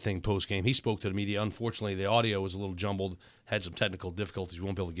doing the right thing post-game. He spoke to the media. Unfortunately, the audio was a little jumbled, had some technical difficulties. We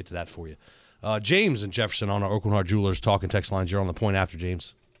won't be able to get to that for you. James and Jefferson on our Oakland Heart Jewelers talking text lines. You're on the point after,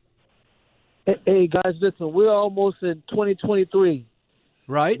 James. Hey, guys, listen, we're almost in 2023.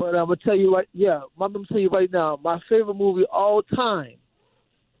 Right. But I'm going to tell you right now, my favorite movie all time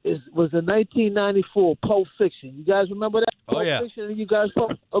was the 1994 Pulp Fiction. You guys remember that? Pulp Fiction? You guys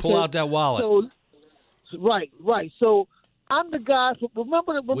okay. Pull out that wallet. So, right. So I'm the guy.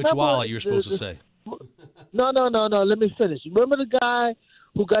 Remember which wallet you were supposed to say? No. Let me finish. Remember the guy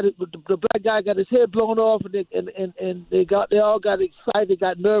who got it? The black guy got his head blown off, and they all got excited, they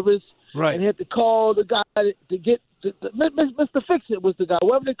got nervous, right? And had to call the guy to get Mr. Fix-It was the guy,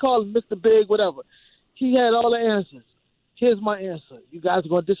 whatever they call him, Mr. Big, whatever. He had all the answers. Here's my answer. You guys are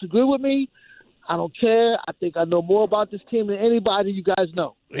going to disagree with me. I don't care. I think I know more about this team than anybody you guys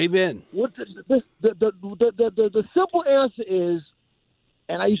know. Amen. What the simple answer is,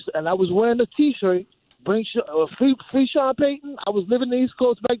 and I was wearing a T-shirt, free Sean Payton. I was living in the East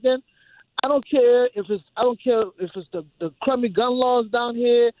Coast back then. I don't care if it's the crummy gun laws down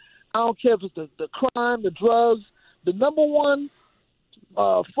here. I don't care if it's the crime, the drugs. The number one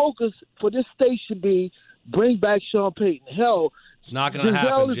focus for this state should be bring back Sean Payton. Hell, it's not going to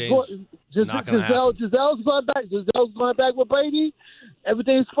happen, James. Not going to happen. Giselle's going back. Giselle's going back with Brady.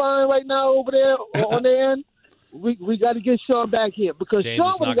 Everything's fine right now over there on their end. We got to get Sean back here because James,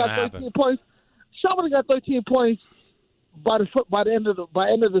 Sean would have got 13 points. Sean would have got 13 points by the end of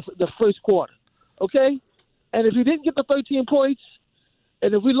the first quarter. Okay, and if he didn't get the 13 points,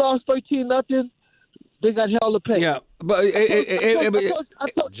 and if we lost 13-0. They got hell to pay. Yeah, but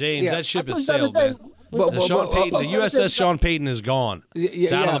James, that ship has sailed, man. The USS Sean Payton is gone.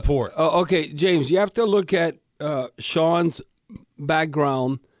 It's out of the port. Okay, James, you have to look at Sean's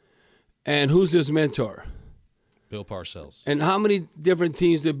background and who's his mentor. Bill Parcells. And how many different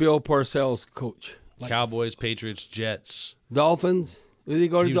teams did Bill Parcells coach? Cowboys, Patriots, Jets. Dolphins? Did he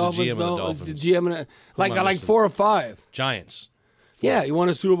go to He the was the Dolphins? GM of the No, Dolphins. GM of the, like 4 or 5. Giants. Yeah, he won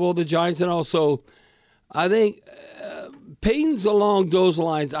a Super Bowl with the Giants, and also, I think Peyton's along those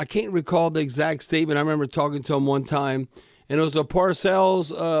lines. I can't recall the exact statement. I remember talking to him one time, and it was a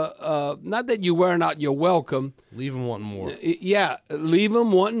Parcells. Not that you wear out your welcome. Leave him wanting more. Yeah, leave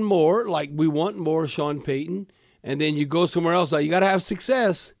him wanting more. Like we want more, Sean Payton, and then you go somewhere else. Like you got to have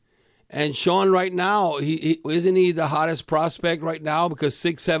success. And Sean, right now, he isn't he the hottest prospect right now because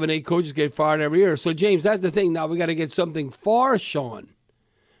 6, 7, 8 coaches get fired every year. So James, that's the thing. Now we got to get something for Sean,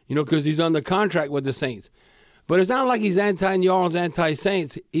 because he's under contract with the Saints. But it's not like he's anti-New Orleans,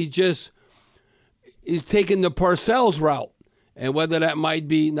 anti-Saints. He's taking the Parcells route. And whether that might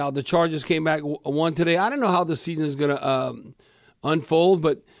be, now the Chargers came back one today. I don't know how the season is going to unfold,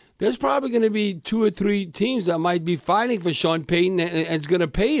 but there's probably going to be 2 or 3 teams that might be fighting for Sean Payton and it's going to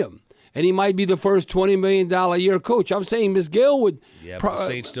pay him. And he might be the first $20 million a year coach. I'm saying Ms. Gill would. Yeah, but the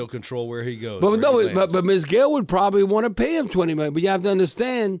Saints still control where he goes. But Ms. Gill would probably want to pay him $20 million. But you have to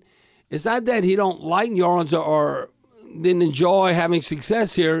understand, it's not that he don't like New Orleans or didn't enjoy having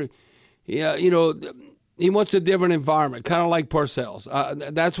success here. Yeah, he wants a different environment, kind of like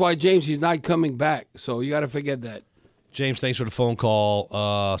Parcells. That's why, James, he's not coming back. So you got to forget that. James, thanks for the phone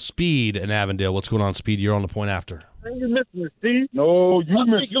call. Speed in Avondale. What's going on, Speed? You're on the point after. You missing it, Steve? No, you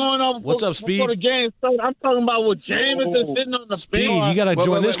missing going on. What's up, Speed? Before the game started, I'm talking about what James is sitting on the bench. Speed, you got to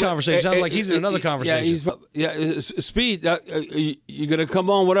join this conversation. Sounds like he's in another conversation. Speed, you're going to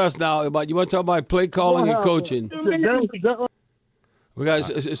come on with us now. You want to talk about play calling and coaching. We got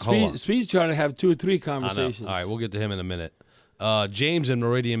Speed's trying to have 2 or 3 conversations. All right, we'll get to him in a minute. James in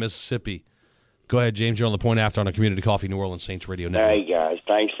Meridian, Mississippi. Go ahead, James. You're on the point after on a Community Coffee New Orleans Saints Radio Network. Hey, guys.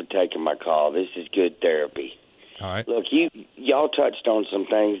 Thanks for taking my call. This is good therapy. All right. Look, y'all touched on some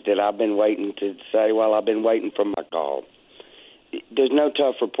things that I've been waiting to say while I've been waiting for my call. There's no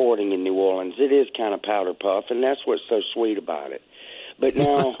tough reporting in New Orleans. It is kind of powder puff, and that's what's so sweet about it. But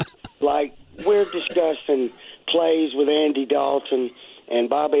now, like, we're discussing plays with Andy Dalton, and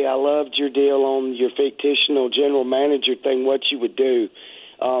Bobby, I loved your deal on your fictional general manager thing, what you would do.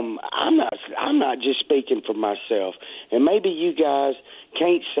 I'm not just speaking for myself, and maybe you guys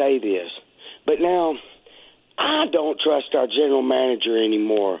can't say this, but now I don't trust our general manager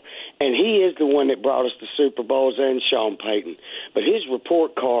anymore, and he is the one that brought us to Super Bowls and Sean Payton. But his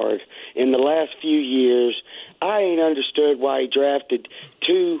report card in the last few years, I ain't understood why he drafted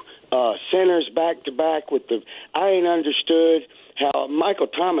 2 centers back-to-back with the – I ain't understood how Michael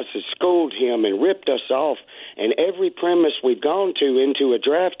Thomas has schooled him and ripped us off, and every premise we've gone to into a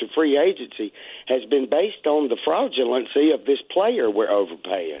draft of free agency has been based on the fraudulency of this player we're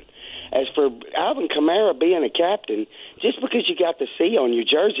overpaying. As for Alvin Kamara being a captain, just because you got the C on your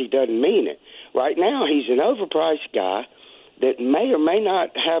jersey doesn't mean it. Right now, he's an overpriced guy that may or may not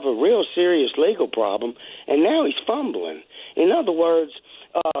have a real serious legal problem, and now he's fumbling. In other words,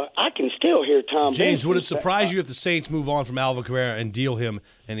 I can still hear Tom James, Benson would it surprise you if the Saints move on from Alvin Kamara and deal him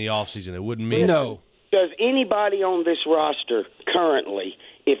in the offseason? It wouldn't mean no. Does anybody on this roster currently,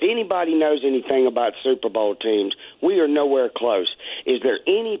 if anybody knows anything about Super Bowl teams, we are nowhere close. Is there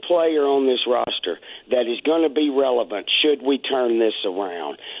any player on this roster that is going to be relevant should we turn this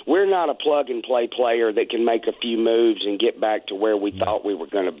around? We're not a plug-and-play player that can make a few moves and get back to where we thought we were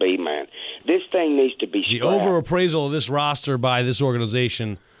going to be, man. This thing needs to be the scrapped. overappraisal of this roster by this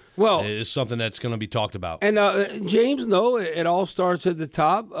organization is something that's going to be talked about. And James, no, it all starts at the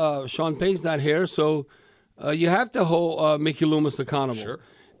top. Sean Payton's not here, so you have to hold Mickey Loomis accountable. Sure.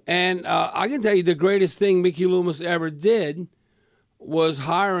 And I can tell you the greatest thing Mickey Loomis ever did was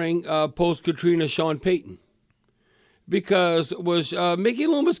hiring post-Katrina Sean Payton. Because was Mickey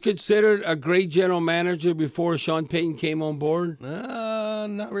Loomis considered a great general manager before Sean Payton came on board?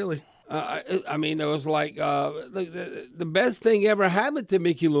 Not really. I mean, it was like the best thing ever happened to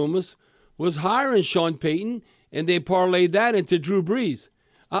Mickey Loomis was hiring Sean Payton, and they parlayed that into Drew Brees.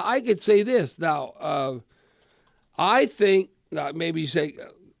 I could say this. Now, I think, maybe you say,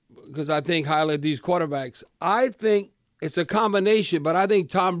 because I think highly of these quarterbacks, I think it's a combination, but I think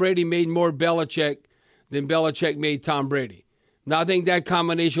Tom Brady made more Belichick than Belichick made Tom Brady. Now, I think that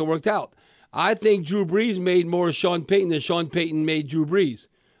combination worked out. I think Drew Brees made more Sean Payton than Sean Payton made Drew Brees.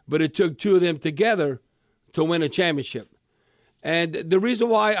 But it took 2 of them together to win a championship. And the reason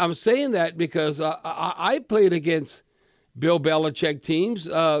why I'm saying that, because I played against Bill Belichick teams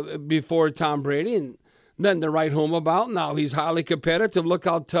before Tom Brady, and nothing to write home about. Now he's highly competitive. Look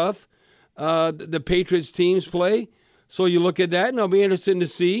how tough the Patriots teams play. So you look at that, and it'll be interesting to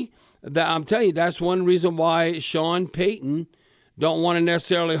see. That I'm telling you, that's one reason why Sean Payton don't want to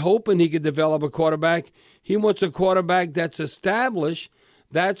necessarily hoping he could develop a quarterback. He wants a quarterback that's established.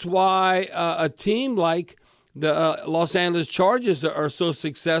 That's why a team like the Los Angeles Chargers are so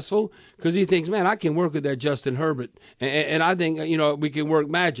successful, because he thinks, man, I can work with that Justin Herbert, and I think we can work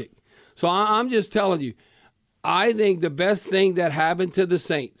magic. So I'm just telling you, I think the best thing that happened to the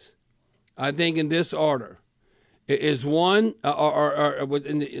Saints, I think in this order, is one,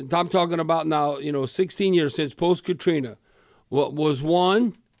 I'm talking about now, 16 years since post-Katrina, was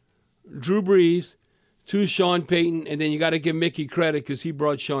one, Drew Brees, two, Sean Payton, and then you got to give Mickey credit because he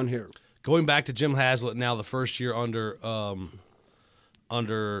brought Sean here. Going back to Jim Haslett now, the first year under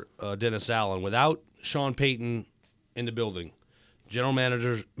Dennis Allen, without Sean Payton in the building, general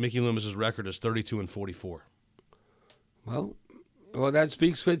manager Mickey Loomis's record is 32-44. Well, that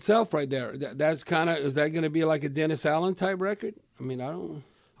speaks for itself right there. That's is that going to be like a Dennis Allen type record? I mean, I don't.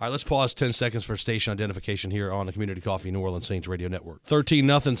 All right, let's pause 10 seconds for station identification here on the Community Coffee New Orleans Saints Radio Network.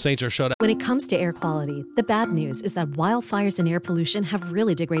 13-0, Saints are shut out. When it comes to air quality, the bad news is that wildfires and air pollution have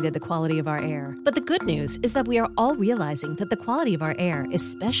really degraded the quality of our air. But the good news is that we are all realizing that the quality of our air,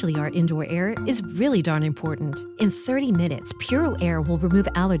 especially our indoor air, is really darn important. In 30 minutes, Puro Air will remove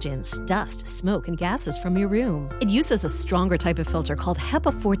allergens, dust, smoke, and gases from your room. It uses a stronger type of filter called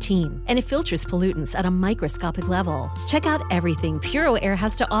HEPA 14, and it filters pollutants at a microscopic level. Check out everything Puro Air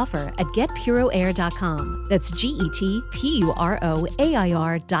has to offer at getpuroair.com. That's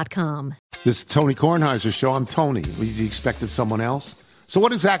GetPuroAir.com. This is Tony Kornheiser's show. I'm Tony. You expected someone else? So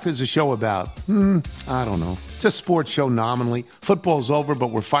what exactly is the show about? I don't know. It's a sports show nominally. Football's over, but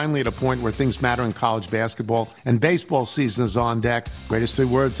we're finally at a point where things matter in college basketball, and baseball season is on deck. Greatest three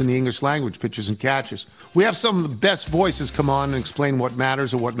words in the English language, pitchers and catchers. We have some of the best voices come on and explain what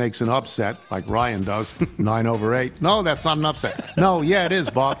matters or what makes an upset, like Ryan does, 9/8. No, that's not an upset. No, yeah, it is,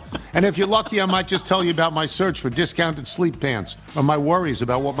 Bob. And if you're lucky, I might just tell you about my search for discounted sleep pants or my worries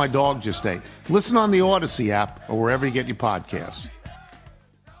about what my dog just ate. Listen on the Odyssey app or wherever you get your podcasts.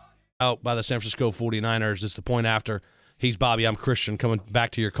 Out by the San Francisco 49ers. It's the point after. He's Bobby. I'm Christian. Coming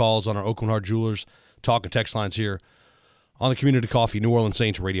back to your calls on our Oakland Heart Jewelers talk and text lines here on the Community Coffee New Orleans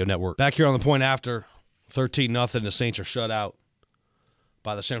Saints Radio Network. Back here on the point after, 13-0. The Saints are shut out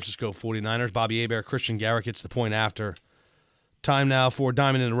by the San Francisco 49ers. Bobby Hebert, Christian Garrick gets the point after. Time now for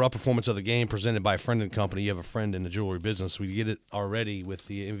Diamond in the Rough performance of the game presented by Friend & Company. You have a friend in the jewelry business. We get it already with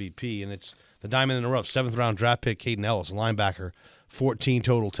the MVP, and it's the Diamond in the Rough. 7th-round draft pick, Caden Ellis, linebacker. 14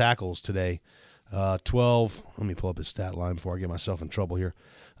 total tackles today. 12. Let me pull up his stat line before I get myself in trouble here.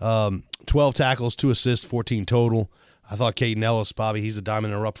 12 tackles, 2 assists, 14 total. I thought Caden Ellis, Bobby, he's the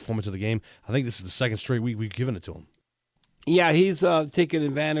diamond in the rough performance of the game. I think this is the second straight week we've given it to him. Yeah, he's taken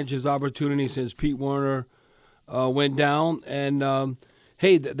advantage of his opportunity since Pete Werner went down. And,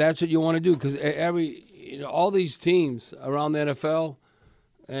 hey, that's what you want to do, because all these teams around the NFL,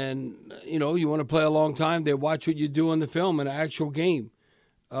 and, you want to play a long time, they watch what you do in the film in an actual game.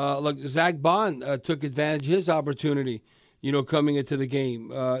 Look, Zach Bond took advantage of his opportunity, coming into the game.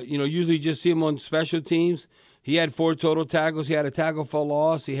 Usually you just see him on special teams. He had 4 total tackles. He had a tackle for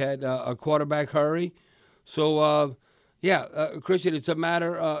loss. He had a quarterback hurry. So, Christian, it's a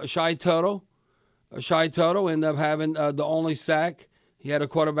matter. Shy Tuttle ended up having the only sack. He had a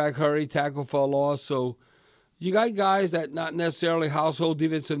quarterback hurry, tackle for a loss. So, you got guys that not necessarily household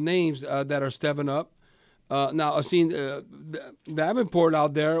defensive names that are stepping up. Now, I've seen Davenport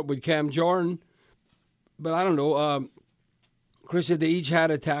out there with Cam Jordan, but I don't know. Christian, they each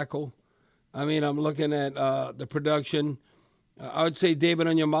had a tackle. I mean, I'm looking at the production. I would say David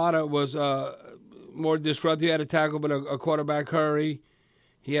Onyemata was more disruptive. He had a tackle, but a quarterback hurry.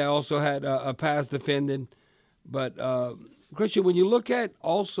 He also had a pass defending. But, Christian, when you look at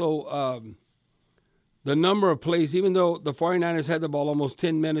also the number of plays, even though the 49ers had the ball almost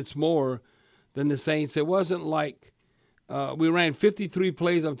 10 minutes more than the Saints, it wasn't like we ran 53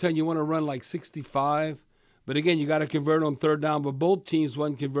 plays. I'm telling you, you want to run like 65. But, again, you got to convert on third down. But both teams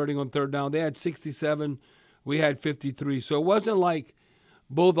weren't converting on third down. They had 67. We had 53. So it wasn't like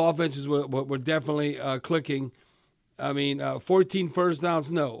both offenses were definitely clicking. I mean, 14 first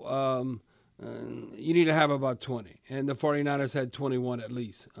downs, no. You need to have about 20. And the 49ers had 21 at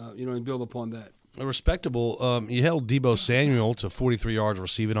least, and build upon that. Respectable. You held Deebo Samuel to 43 yards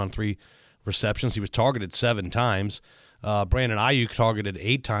receiving on 3 receptions. He was targeted 7 times. Brandon Ayuk targeted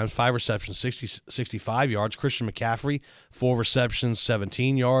 8 times, 5 receptions, 65 yards. Christian McCaffrey, 4 receptions,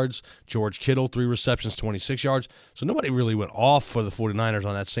 17 yards. George Kittle, 3 receptions, 26 yards. So nobody really went off for the 49ers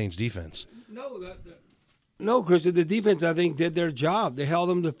on that Saints defense. No, Christian, the defense, I think, did their job. They held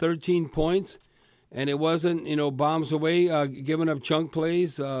them to 13 points, and it wasn't, bombs away, giving up chunk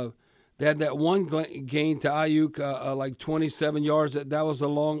plays. They had that one gain to Ayuk, like 27 yards. That was a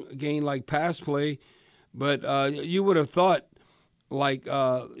long gain, like pass play. But you would have thought like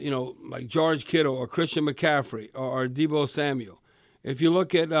George Kittle or Christian McCaffrey or Deebo Samuel. If you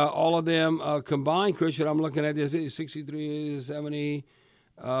look at all of them combined, Christian, I'm looking at this 63, 70.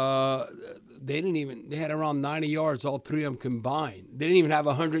 They had around 90 yards, all three of them combined. They didn't even have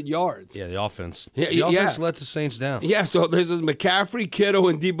 100 yards. Yeah, the offense. The offense let the Saints down. Yeah, so there's McCaffrey, Kittle,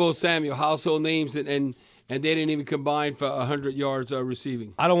 and Deebo Samuel, household names, and they didn't even combine for 100 yards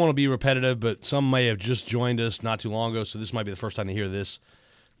receiving. I don't want to be repetitive, but some may have just joined us not too long ago, so this might be the first time to hear this.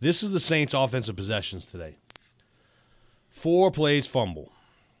 This is the Saints' offensive possessions today. 4 plays fumble,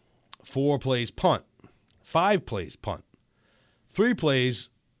 4 plays punt, 5 plays punt, 3 plays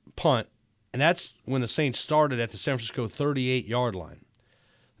punt, and that's when the Saints started at the San Francisco 38-yard line.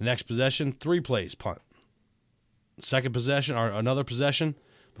 The next possession, 3 plays punt. Second possession, or another possession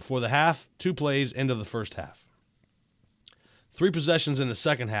before the half, 2 plays, end of the first half. 3 possessions in the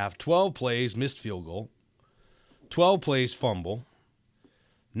second half, 12 plays, missed field goal, 12 plays, fumble,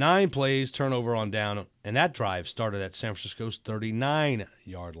 9 plays, turnover on down, and that drive started at San Francisco's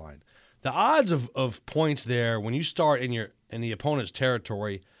 39-yard line. The odds of points there when you start in the opponent's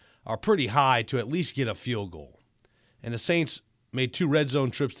territory are pretty high to at least get a field goal. And the Saints made 2 red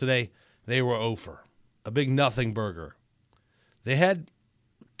zone trips today. They were 0 for a big nothing burger. They had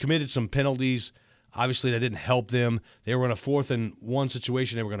committed some penalties. Obviously, that didn't help them. They were in a 4th and 1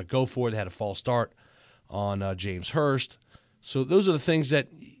 situation. They were going to go for it. They had a false start on James Hurst. So those are the things that,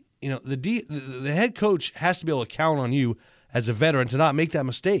 the head coach has to be able to count on you as a veteran to not make that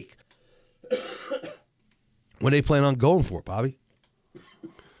mistake when they plan on going for it, Bobby.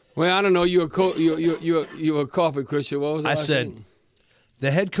 Well, I don't know. You were coughing, Christian. What was that? I said the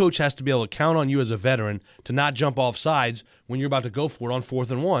head coach has to be able to count on you as a veteran to not jump off sides when you're about to go for it on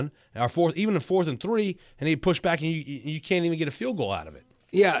 4th and 1, or even in 4th and 3, and they push back and you can't even get a field goal out of it.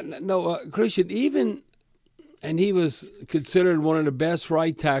 Yeah, no, Christian, and he was considered one of the best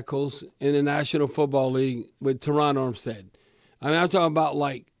right tackles in the National Football League with Teron Armstead. I mean, I'm talking about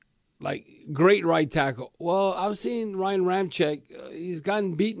like great right tackle. Well, I've seen Ryan Ramczyk. He's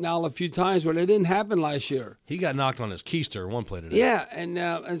gotten beaten out a few times, but it didn't happen last year. He got knocked on his keister one play today. Yeah,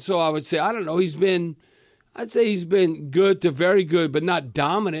 and so I would say, I don't know, I'd say he's been good to very good, but not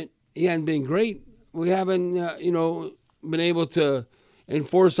dominant. He hasn't been great. We haven't, been able to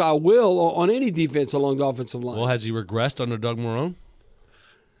enforce our will on any defense along the offensive line. Well, has he regressed under Doug Marrone?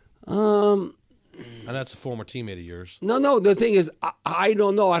 And that's a former teammate of yours. No. The thing is, I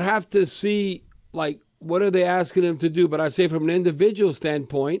don't know. I'd have to see, what are they asking him to do? But I'd say from an individual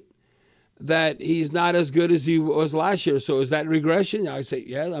standpoint that he's not as good as he was last year. So is that regression? I'd say,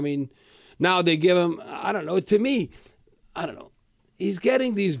 yeah. I mean, now they give him, I don't know. To me, I don't know. He's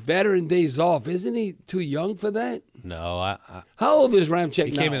getting these veteran days off. Isn't he too young for that? No. How old is Ramczyk now?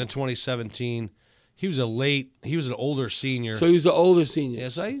 He came in 2017. He was an older senior. So he was an older senior.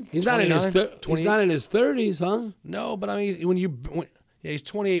 Yes, he's not in his 30s, huh? No, but I mean, he's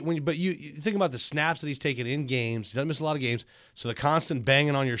 28. But you think about the snaps that he's taken in games. He doesn't miss a lot of games. So the constant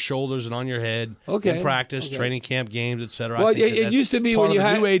banging on your shoulders and on your head in practice, training camp games, etc. Well, it used to be when you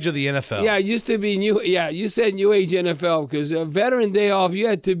had new age of the NFL. Yeah, it used to be new. Yeah, you said new age NFL because a veteran day off, you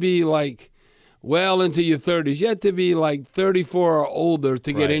had to be well into your 30s. You had to be 34 or older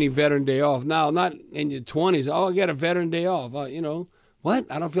to get any veteran day off. Now, not in your 20s. Oh, I got a veteran day off. What?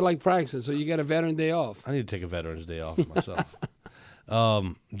 I don't feel like practicing, so you got a veteran day off. I need to take a veteran's day off myself.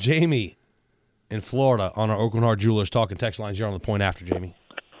 Jamie in Florida on our Oakland Heart Jewelers talking text lines. You're on the point after, Jamie.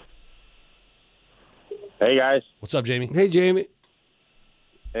 Hey, guys. What's up, Jamie? Hey, Jamie.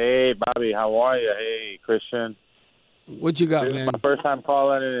 Hey, Bobby. How are you? Hey, Christian. What you got, man? This is my first time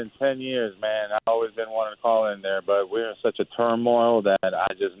calling in 10 years, man. I've always been wanting to call in there, but we're in such a turmoil that I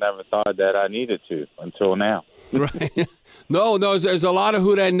just never thought that I needed to until now. Right. No, there's a lot of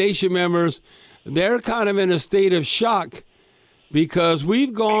Who Dat Nation members. They're kind of in a state of shock because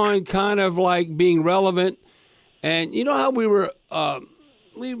we've gone kind of being relevant. And you know how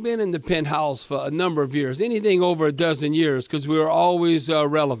we've been in the penthouse for a number of years, anything over a dozen years, because we were always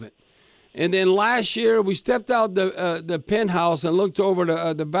relevant. And then last year, we stepped out the penthouse and looked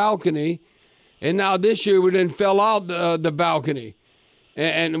over the balcony. And now this year, we then fell out the balcony.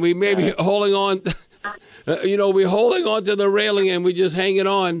 And we may be holding on, we're holding on to the railing and we're just hanging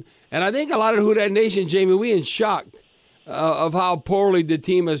on. And I think a lot of Who Dat Nation, Jamie, we in shock of how poorly the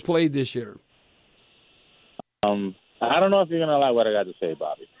team has played this year. I don't know if you're going to like what I got to say,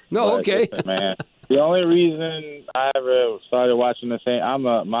 Bobby. No, okay. Listen, man. The only reason I ever started watching the Saints,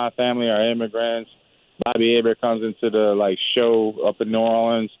 my family are immigrants. Bobby Aber comes into the show up in New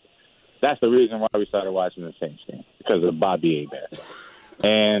Orleans. That's the reason why we started watching the Saints game, because of Bobby Aber.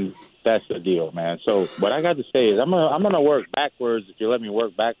 And That's the deal, man. So what I got to say is I'm gonna work backwards, if you let me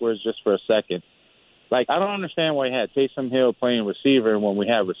work backwards just for a second. Like, I don't understand why you had Taysom Hill playing receiver when we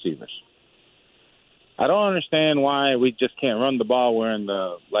have receivers. I don't understand why we just can't run the ball. We were in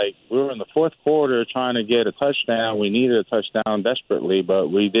the fourth quarter trying to get a touchdown. We needed a touchdown desperately, but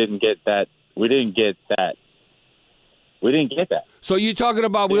we didn't get that. We didn't get that. So you're talking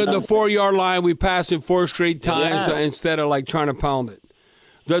about we're on the 4-yard line, we passed it 4 straight times instead of like trying to pound it.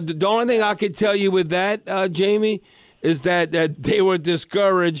 The only thing I can tell you with that, Jamie, is that they were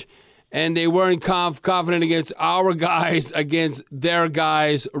discouraged and they weren't confident against our guys, against their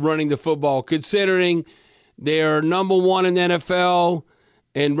guys running the football, considering they're number 1 in the NFL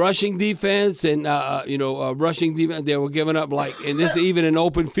in rushing defense and, rushing defense. They were giving up and this even in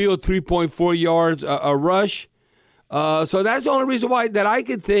open field, 3.4 yards a rush. So that's the only reason why that I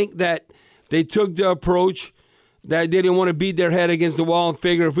could think that they took the approach that they didn't want to beat their head against the wall and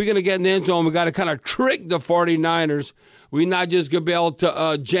figure if we're going to get in the end zone, we got to kind of trick the 49ers. We're not just going to be able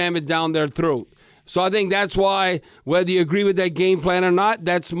to jam it down their throat. So I think that's why, whether you agree with that game plan or not,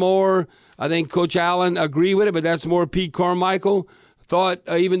 that's more, I think Coach Allen agreed with it, but that's more Pete Carmichael thought,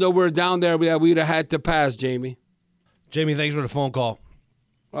 even though we're down there, we'd have had to pass, Jamie. Jamie, thanks for the phone call.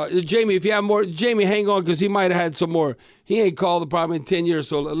 Jamie, if you have more, Jamie, hang on, because he might have had some more. He ain't called probably in 10 years,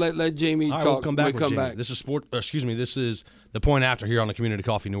 so let Jamie talk. We'll come back. This is This is the Point After here on the Community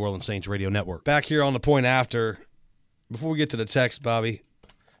Coffee New Orleans Saints Radio Network. Back here on the Point After, before we get to the text, Bobby,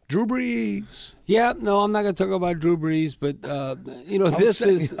 Drew Brees. Yeah, no, I'm not going to talk about Drew Brees, but I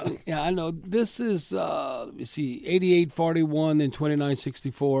know. This is, let me see, 88-41 and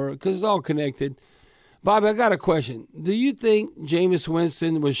 29-64, because it's all connected. Bobby, I got a question. Do you think Jameis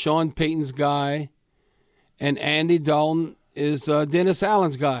Winston was Sean Payton's guy and Andy Dalton is Dennis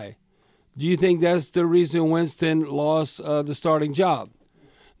Allen's guy? Do you think that's the reason Winston lost the starting job?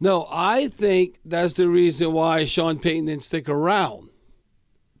 No, I think that's the reason why Sean Payton didn't stick around.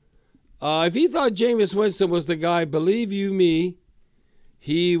 If he thought Jameis Winston was the guy, believe you me,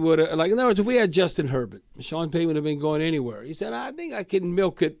 he would have, in other words, if we had Justin Herbert, Sean Payton would have been going anywhere. He said, I think I can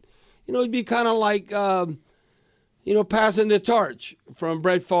milk it. It'd be kind of like, passing the torch from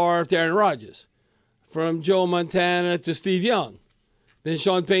Brett Favre to Aaron Rodgers, from Joe Montana to Steve Young. Then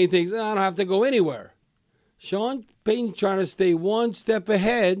Sean Payton thinks, I don't have to go anywhere. Sean Payton trying to stay one step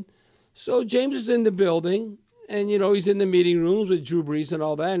ahead. So James is in the building, and, he's in the meeting rooms with Drew Brees and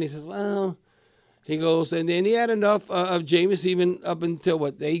all that. And he says, he goes, and then he had enough of Jameis even up until,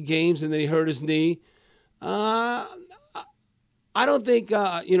 8 games, and then he hurt his knee. I don't think,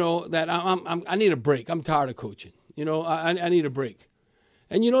 that I need a break. I'm tired of coaching. I need a break.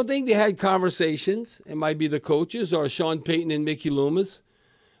 And you don't think they had conversations? It might be the coaches or Sean Payton and Mickey Loomis.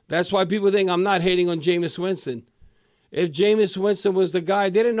 That's why people think I'm not hating on Jameis Winston. If Jameis Winston was the guy,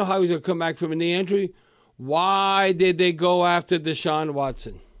 they didn't know how he was going to come back from a knee injury. Why did they go after Deshaun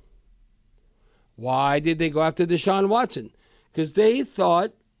Watson? Why did they go after Deshaun Watson? Because they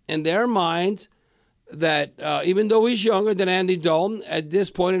thought in their minds that even though he's younger than Andy Dalton, at this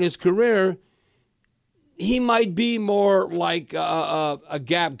point in his career, he might be more like a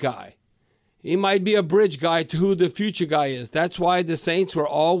gap guy. He might be a bridge guy to who the future guy is. That's why the Saints were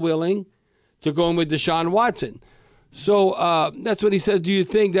all willing to go in with Deshaun Watson. So that's what he said. Do you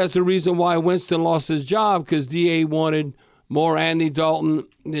think that's the reason why Winston lost his job? Because D.A. wanted more Andy Dalton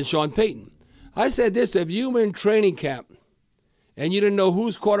than Sean Payton. I said this, if you were in training camp and you didn't know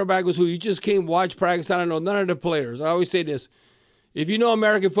whose quarterback was who, you just came watch practice, I don't know, none of the players. I always say this, if you know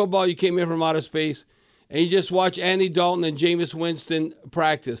American football, you came in from outer space, and you just watch Andy Dalton and Jameis Winston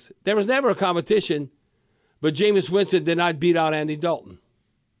practice. There was never a competition, but Jameis Winston did not beat out Andy Dalton.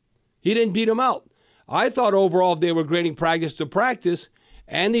 He didn't beat him out. I thought overall, if they were grading practice to practice,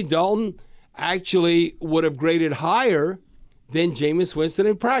 Andy Dalton actually would have graded higher than Jameis Winston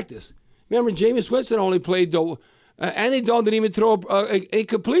in practice. Remember, Jameis Winston only played, Andy Dalton didn't even throw a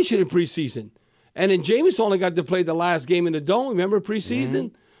completion in preseason. And then Jameis only got to play the last game in the Dome, remember, preseason?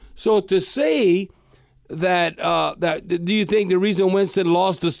 Mm-hmm. So to say that do you think the reason Winston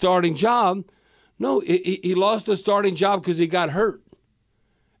lost the starting job? No, he lost the starting job because he got hurt.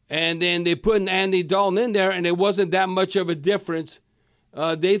 And then they put Andy Dalton in there, and it wasn't that much of a difference,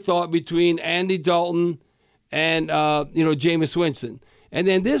 they thought, between Andy Dalton and, Jameis Winston. And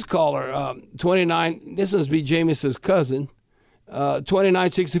then this caller, 29, this must be Jameis's cousin,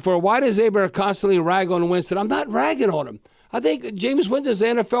 2964. Why does Aber constantly rag on Winston? I'm not ragging on him. I think Jameis Winston's the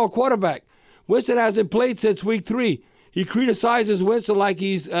NFL quarterback. Winston hasn't played since week 3. He criticizes Winston like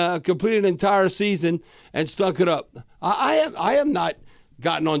he's completed an entire season and stunk it up. I have not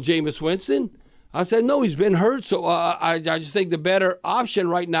gotten on Jameis Winston. I said, no, he's been hurt. So I just think the better option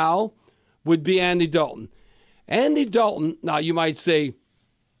right now would be Andy Dalton. Andy Dalton, now you might say,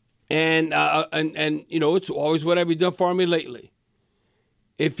 and it's always what have you done for me lately?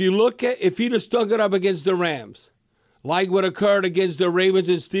 If he'd have stuck it up against the Rams, like what occurred against the Ravens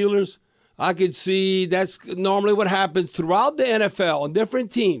and Steelers, I could see that's normally what happens throughout the NFL on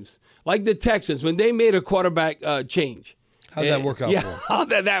different teams, like the Texans, when they made a quarterback change. How'd that work out for him? How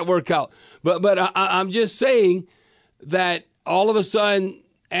did that work out? But I'm just saying that all of a sudden,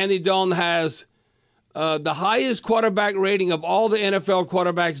 Andy Dalton has the highest quarterback rating of all the NFL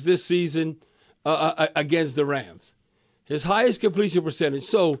quarterbacks this season against the Rams. His highest completion percentage.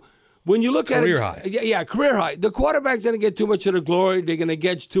 So when you look at it. Career high. Yeah, career high. The quarterback's going to get too much of the glory. They're going to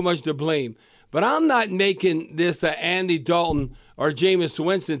get too much to blame. But I'm not making this an Andy Dalton or Jameis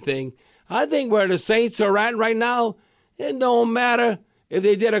Winston thing. I think where the Saints are at right now, it don't matter if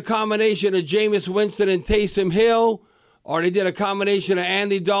they did a combination of Jameis Winston and Taysom Hill, or they did a combination of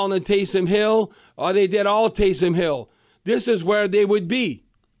Andy Dalton and Taysom Hill, or they did all Taysom Hill. This is where they would be.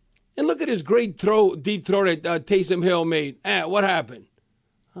 And look at his great deep throw that Taysom Hill made. What happened?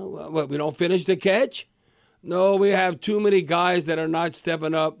 What, we don't finish the catch? No, we have too many guys that are not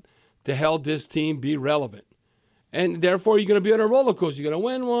stepping up to help this team be relevant. And therefore, you're going to be on a roller coaster. You're going to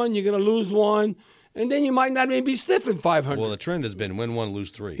win one, you're going to lose one, and then you might not even be sniffing 500. Well, the trend has been win 1,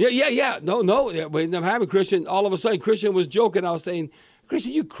 lose 3. Yeah. No. We didn't have Christian. All of a sudden, Christian was joking. I was saying,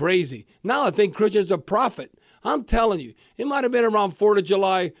 Christian, you crazy. Now I think Christian's a prophet. I'm telling you. It might have been around 4th of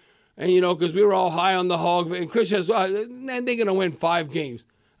July, and because we were all high on the hog. And Christian's, man, they're going to win 5 games.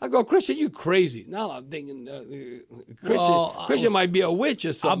 I go, Christian, you crazy. Now I'm thinking Christian might be a witch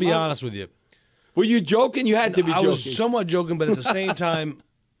or something. I'll be honest with you. Were you joking? You had to be joking. I was somewhat joking, but at the same time,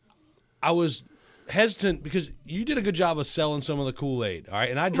 I was hesitant because you did a good job of selling some of the Kool-Aid, all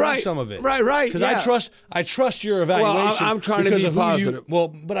right? And I drank some of it. Right. Because I trust your evaluation. Well, I'm trying to be positive.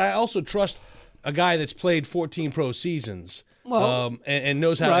 But I also trust a guy that's played 14 pro seasons. And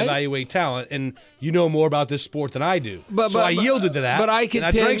knows how to evaluate talent, and you know more about this sport than I do. So I yielded to that. But I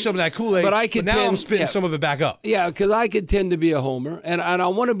drank some of that Kool-Aid. But now I'm spitting some of it back up. Yeah, because I could tend to be a homer, and I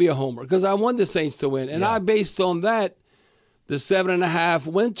want to be a homer because I want the Saints to win, and I based on that the 7.5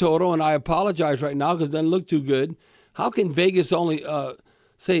 win total. And I apologize right now because it doesn't look too good. How can Vegas only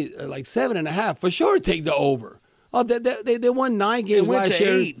say like 7.5? For sure, take the over. Oh, they won 9 games last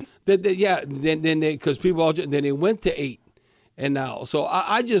year. Then they went to 8. And now, so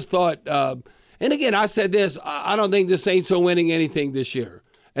I just thought, and again, I said this: I don't think the Saints are winning anything this year,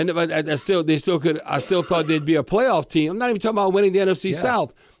 but I still thought they'd be a playoff team. I'm not even talking about winning the NFC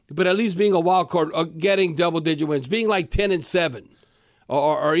South, but at least being a wild card, or getting double-digit wins, being like 10-7,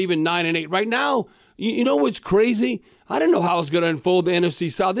 or even 9-8. Right now, you know what's crazy? I don't know how it's going to unfold the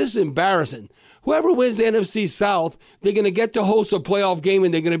NFC South. This is embarrassing. Whoever wins the NFC South, they're going to get to host a playoff game,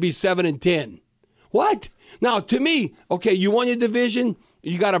 and they're going to be 7-10. What? Now, to me, okay, you won your division,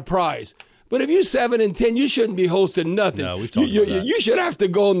 you got a prize. But if you're 7-10, you shouldn't be hosting nothing. No, we've talked about that. You should have to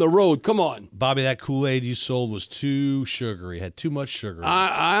go on the road. Come on, Bobby. That Kool-Aid you sold was too sugary. Had too much sugar.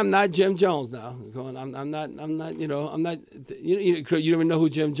 I'm not Jim Jones now. I'm not. You don't even know who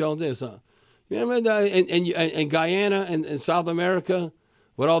Jim Jones is, huh? You remember in Guyana and South America?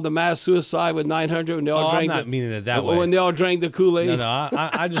 With all the mass suicide with 900, when they all drank. I'm not meaning it that way. When they all drank the Kool-Aid. No.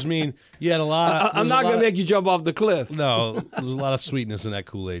 I just mean you had a lot. I'm not going to make you jump off the cliff. No, there's a lot of sweetness in that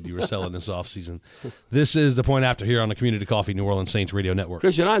Kool-Aid you were selling this offseason. This is the Point After here on the Community Coffee New Orleans Saints Radio Network.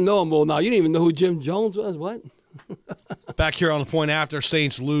 Christian, I know him well now. You didn't even know who Jim Jones was. What? Back here on the Point After,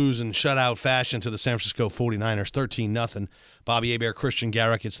 Saints lose in shutout fashion to the San Francisco 49ers, 13-0. Bobby Hebert, Christian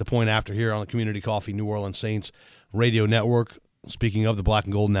Garrick. It's the Point After here on the Community Coffee New Orleans Saints Radio Network. Speaking of the Black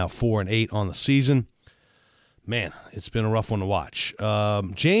and Gold, now 4-8 on the season. Man, it's been a rough one to watch.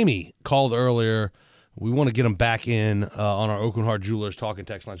 Jamie called earlier. We want to get him back in on our Oakland Heart Jewelers talking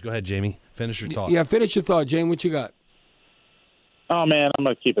text lines. Go ahead, Jamie. Finish your thought. Yeah, finish your thought, Jamie. What you got? Oh, man, I'm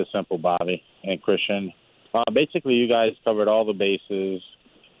going to keep it simple, Bobby and Christian. Basically, you guys covered all the bases.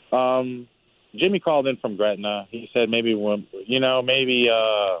 Jimmy called in from Gretna. He said maybe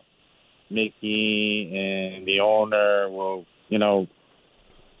Mickey and the owner will,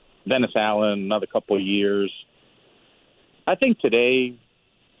 Dennis Allen, another couple of years. I think today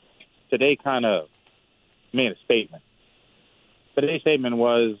kind of made a statement. Today's statement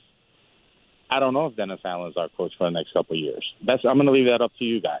was, I don't know if Dennis Allen is our coach for the next couple of years. I'm going to leave that up to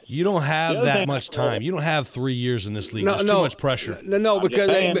you guys. You don't have that much time. You don't have 3 years in this league. There's too much pressure. No,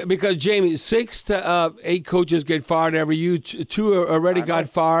 because Jamie, 6 to 8 coaches get fired every year. 2 already got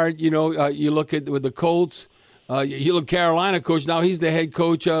fired. You look at with the Colts. You look Carolina coach, now he's the head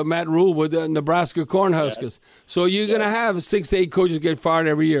coach, Matt Rule, with the Nebraska Cornhuskers. So you're going to have 6 to 8 coaches get fired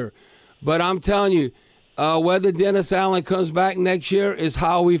every year. But I'm telling you, whether Dennis Allen comes back next year is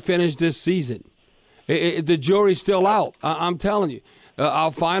how we finish this season. The jury's still out. I'm telling you.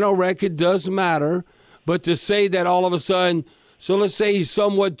 Our final record does matter. But to say that all of a sudden, so let's say he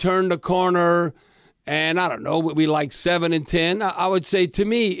somewhat turned the corner, and I don't know, we like 7-10. I would say, to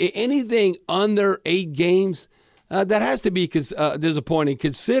me, anything under 8 games, that has to be disappointing,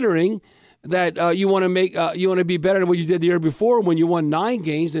 considering that you want to be better than what you did the year before when you won 9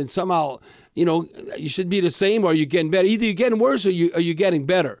 games, and somehow you should be the same, or you're getting better. Either you're getting worse or you're getting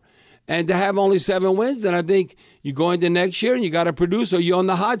better. And to have only 7 wins, then I think you go into next year and you got to produce, or you're on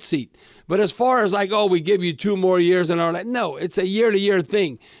the hot seat. But as far as we give you 2 more years and all that, no, it's a year-to-year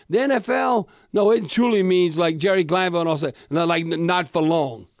thing. The NFL, no, it truly means, like Jerry Glanville also said, not for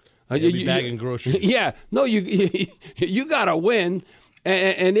long. Be bagging groceries. Yeah, no, you got to win,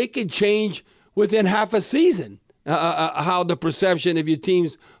 and it can change within half a season. How the perception of your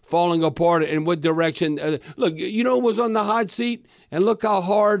team's falling apart and what direction. Look, who was on the hot seat, and look how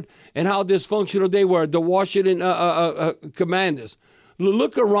hard and how dysfunctional they were. The Washington Commanders.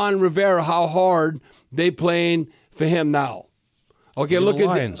 Look at Ron Rivera, how hard they playing for him now. Okay, look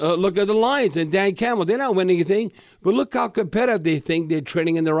at the Lions and Dan Campbell. They're not winning anything, but look how competitive they think they're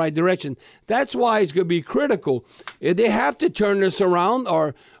trending in the right direction. That's why it's going to be critical. If they have to turn this around,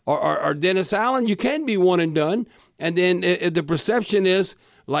 or Dennis Allen, you can be one and done. And then if the perception is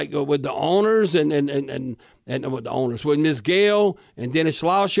like with the owners and with the owners, with Ms. Gale and Dennis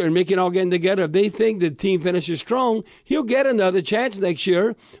Schlauscher and Mickey all getting together, if they think the team finishes strong, he'll get another chance next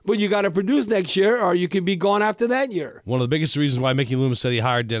year. But you got to produce next year, or you can be gone after that year. One of the biggest reasons why Mickey Loomis said he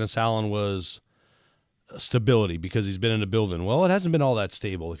hired Dennis Allen was stability, because he's been in the building. Well, it hasn't been all that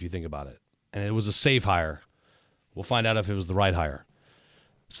stable if you think about it. And it was a safe hire. We'll find out if it was the right hire.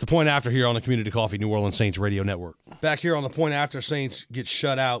 It's the Point After here on the Community Coffee New Orleans Saints Radio Network. Back here on the Point After, Saints get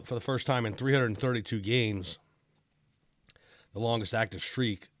shut out for the first time in 332 games. The longest active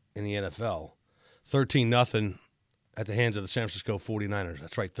streak in the NFL. 13-0 at the hands of the San Francisco 49ers.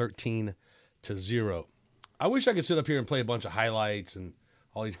 That's right, 13-0. I wish I could sit up here and play a bunch of highlights and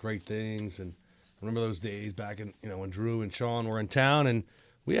all these great things. And remember those days back in, when Drew and Sean were in town, and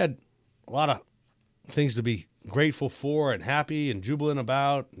we had a lot of things to be grateful for and happy and jubilant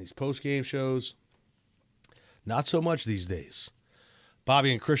about in these post-game shows. Not so much these days.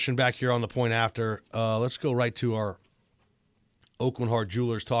 Bobby and Christian back here on the Point After. Let's go right to our Oakland Heart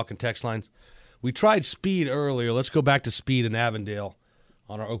Jewelers talk and text lines. We tried Speed earlier. Let's go back to Speed in Avondale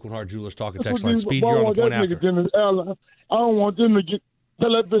on our Oakland Heart Jewelers talk and text line. Speed, you're on the Point After. I don't want them to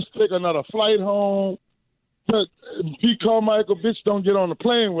tell that bitch to take another flight home. Pete Carmichael, bitch, don't get on the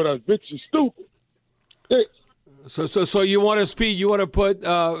plane with us. Bitch, you stupid. So you want to Speed? You want to put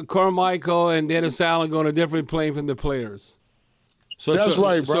Carmichael and Dennis Allen go on a different plane from the players? That's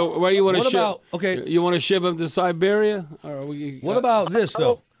right, bro. So where you want to ship? Okay, you want to ship them to Siberia? What about this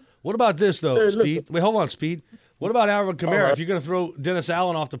though? What about this though, Speed? Wait, hold on, Speed. What about Alvin Kamara? Right. If you're going to throw Dennis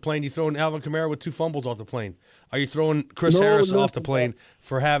Allen off the plane, you throwing Alvin Kamara with 2 fumbles off the plane. Are you throwing Chris Harris off the plane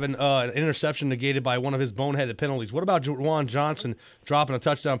for having an interception negated by one of his boneheaded penalties? What about Juwan Johnson dropping a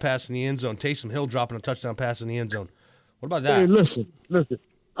touchdown pass in the end zone? Taysom Hill dropping a touchdown pass in the end zone? What about that? Hey, listen.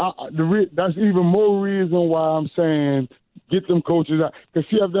 That's even more reason why I'm saying get them coaches out. Because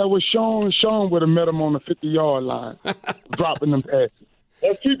see, if that was Sean would have met him on the 50-yard line, dropping them passes.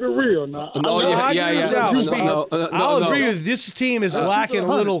 Let's keep it real now. I'll agree with you. This team is lacking a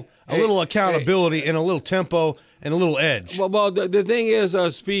little accountability and a little tempo and a little edge. Well, the thing is,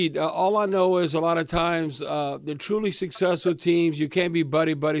 Speed, all I know is a lot of times the truly successful teams, you can't be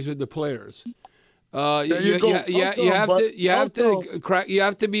buddies with the players. You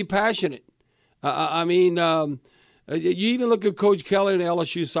have to be passionate. You even look at Coach Kelly and the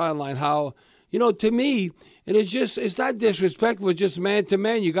LSU sideline, how, to me, and it's not disrespectful, it's just man to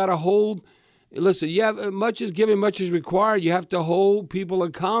man. You got to hold, listen, you have much is given, much is required. You have to hold people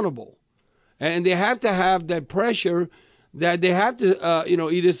accountable. And they have to have that pressure that they have to,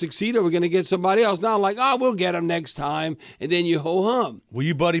 either succeed or we're going to get somebody else. Not like, we'll get them next time, and then you ho-hum. Were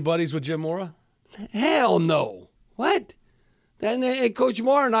you buddies with Jim Mora? Hell no. What? And Coach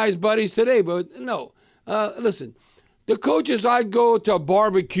Mora and I's buddies today, but no. Listen, the coaches I'd go to a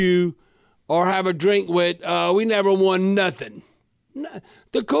barbecue or have a drink with, we never won nothing.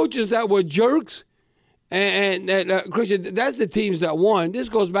 The coaches that were jerks, and Christian, that's the teams that won. This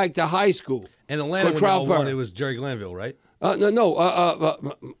goes back to high school. And Atlanta, when y'all won, it was Jerry Glanville, right? But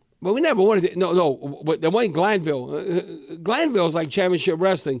we never won it. No, but there wasn't Glanville. Glanville's like championship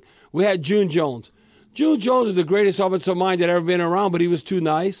wrestling. We had June Jones. June Jones is the greatest offensive mind that ever been around, but he was too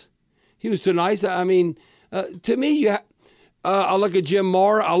nice. He was too nice. I mean, to me, I'll look at Jim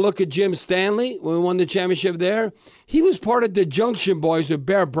Mora. I'll look at Jim Stanley when we won the championship there. He was part of the Junction Boys with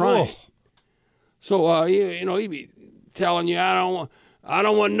Bear Bryant. Oh. So, he'd be telling you, I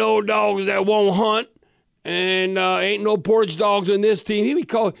don't want no dogs that won't hunt, and ain't no porch dogs on this team.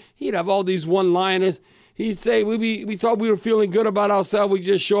 He'd have all these one-liners. He'd say, we thought we were feeling good about ourselves. We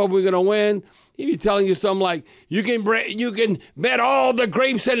just show up, we're going to win. He'd be telling you something like, you can bet all the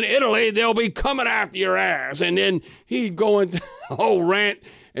grapes in Italy, they'll be coming after your ass. And then he'd go into a whole rant,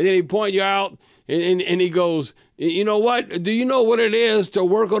 and then he'd point you out, and he goes, you know what? Do you know what it is to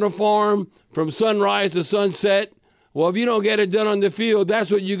work on a farm from sunrise to sunset? Well, if you don't get it done on the field, that's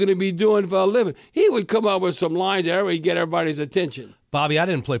what you're going to be doing for a living. He would come up with some lines that would get everybody's attention. Bobby, I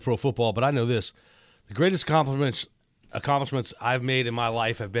didn't play pro football, but I know this. The greatest accomplishments I've made in my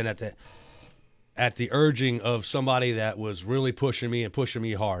life have been at the urging of somebody that was really pushing me and pushing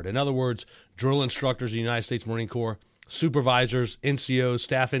me hard. In other words, drill instructors in the United States Marine Corps, supervisors, NCOs,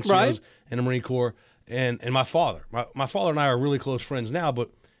 staff NCOs Right. in the Marine Corps, and my father. My father and I are really close friends now, but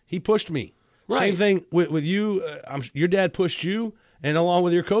he pushed me. Right. Same thing with you. Your dad pushed you, and along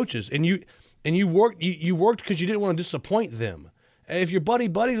with your coaches, and you worked because you didn't want to disappoint them. If you're buddies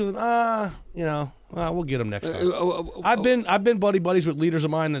with them, we'll get them next time. I've been buddies with leaders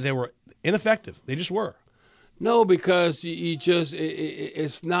of mine that they were ineffective. They just were. No, because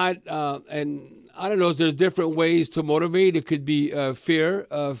it's not, and I don't know if there's different ways to motivate. It could be fear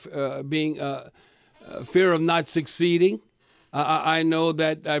of fear of not succeeding. I know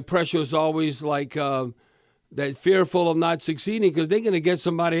that pressure is always like that fearful of not succeeding because they're going to get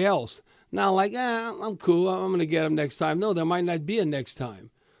somebody else. Now, I'm cool. I'm going to get them next time. No, there might not be a next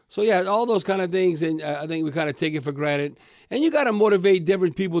time. So, yeah, all those kind of things, and I think we kind of take it for granted. And you got to motivate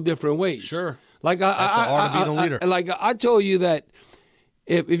different people different ways. Sure. Like That's the art of being a leader. I told you that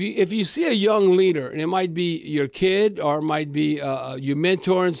if you see a young leader, and it might be your kid or it might be you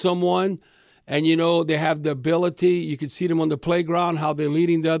mentoring someone, and, they have the ability, you can see them on the playground, how they're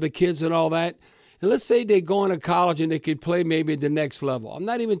leading the other kids and all that. And let's say they go into college and they could play maybe at the next level. I'm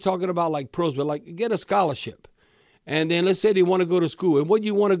not even talking about like pros, but like get a scholarship. And then let's say they want to go to school. And what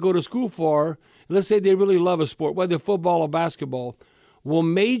you want to go to school for, let's say they really love a sport, whether football or basketball, will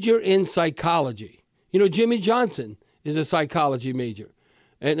major in psychology. Jimmy Johnson is a psychology major.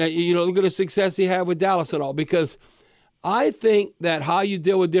 And, look at the success he had with Dallas and all, because I think that how you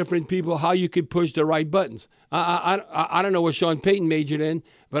deal with different people, how you could push the right buttons. I don't know what Sean Payton majored in,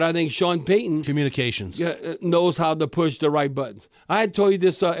 but I think Sean Payton communications knows how to push the right buttons. I had told you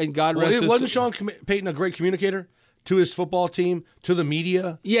this, and God rest his soul. Wasn't Sean Payton a great communicator to his football team, to the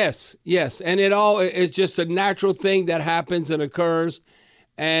media? Yes, and it's just a natural thing that happens and occurs.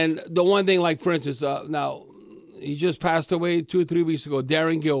 And the one thing, like for instance, now he just passed away 2 or 3 weeks ago,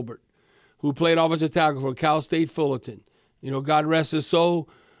 Darren Gilbert, who played offensive tackle for Cal State Fullerton. God rest his soul.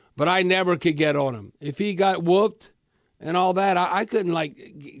 But I never could get on him. If he got whooped and all that, I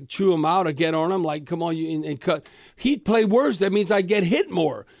couldn't chew him out or get on him. Like, come on, and cut. He'd play worse. That means I get hit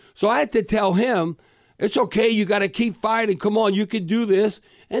more. So I had to tell him, it's okay. You got to keep fighting. Come on, you can do this.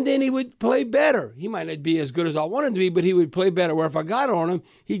 And then he would play better. He might not be as good as I wanted him to be, but he would play better. Where if I got on him,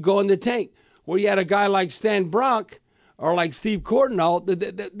 he'd go in the tank. Where you had a guy like Stan Brock or like Steve Courtnall,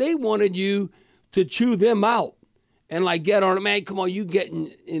 they wanted you to chew them out. And get on it, man, come on, you getting,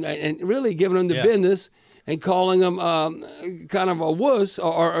 and really giving them the business and calling them kind of a wuss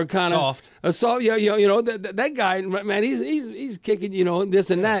or kind soft. Of soft. That guy, man, he's kicking, this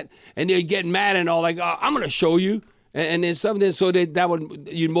and that, and they're getting mad and all I'm going to show you, and then something so that would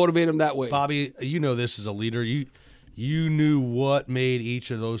you motivate them that way. Bobby, this as a leader, you knew what made each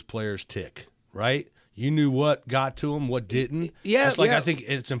of those players tick, right? You knew what got to them, what didn't. Yeah, I think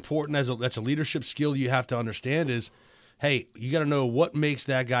it's important that's a leadership skill you have to understand is, hey, you got to know what makes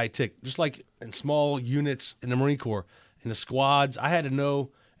that guy tick. Just like in small units in the Marine Corps, in the squads, I had to know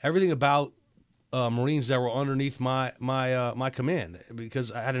everything about Marines that were underneath my command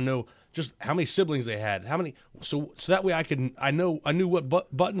because I had to know just how many siblings they had, how many, so that way I knew what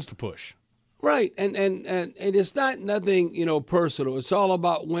buttons to push. Right, and it's not nothing personal. It's all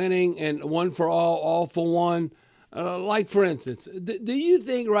about winning and one for all for one. Like, for instance, do you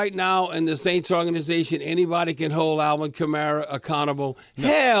think right now in the Saints organization anybody can hold Alvin Kamara accountable? No.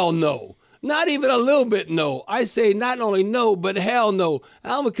 Hell no. Not even a little bit no. I say not only no, but hell no.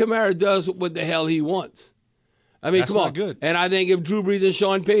 Alvin Kamara does what the hell he wants. I mean, That's come on. not good. And I think if Drew Brees and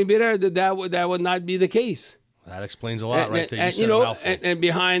Sean Payton be there, that would not be the case. That explains a lot right there. And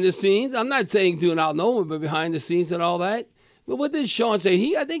behind the scenes, I'm not saying doing out no one, but behind the scenes and all that, But what did Sean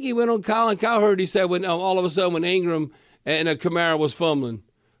say? I think he went on Colin Cowherd. He said when all of a sudden when Ingram and Kamara was fumbling,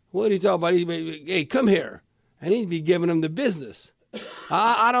 what did he talk about? Hey, come here, and he'd be giving him the business.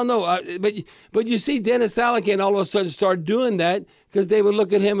 I don't know, but you see, Dennis Allen can all of a sudden start doing that because they would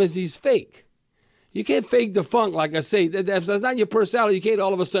look at him as he's fake. You can't fake the funk, like I say. That's not your personality. You can't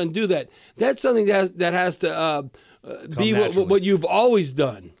all of a sudden do that. That's something that has to be what you've always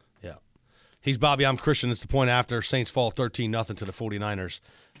done. Yeah. He's Bobby. I'm Christian. It's the point after. Saints fall 13-0 to the 49ers.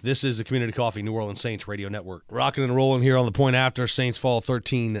 This is the Community Coffee New Orleans Saints Radio Network. Rocking and rolling here on the point after. Saints fall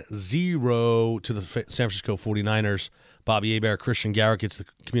 13-0 to the San Francisco 49ers. Bobby Hebert, Christian Garrick. It's the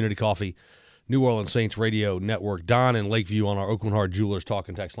Community Coffee New Orleans Saints Radio Network. Don in Lakeview on our Oakland Heart Jewelers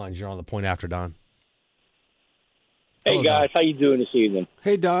talking text lines. You're on the point after, Don. Hey, Hello, guys. Don. How you doing this evening?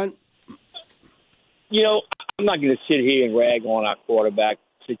 Hey, Don. You know, I'm not going to sit here and rag on our quarterback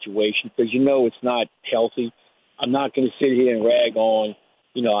situation because, it's not healthy. I'm not going to sit here and rag on,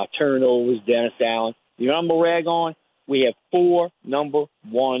 our turnovers, Dennis Allen. I'm going to rag on? We have 4 number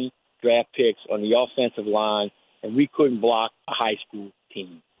 1 draft picks on the offensive line, and we couldn't block a high school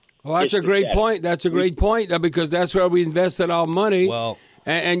team. Well, that's a great point. That's a great point because that's where we invested our money. Well,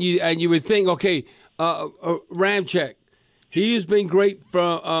 and you would think, okay, Ramczyk, he's been great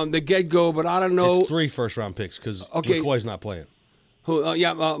from the get-go, but I don't know. It's 3 first-round picks because McCoy's not playing. Who?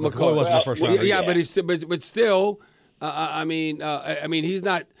 McCoy wasn't the first round. Yeah, but he's still. I mean, he's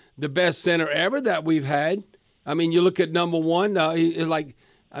not the best center ever that we've had. I mean, you look at number 1.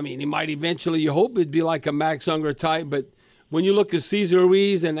 He might eventually. You hope it'd be like a Max Unger type, but when you look at Cesar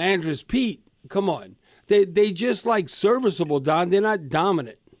Ruiz and Andres Pete, come on, they just like serviceable. Don, they're not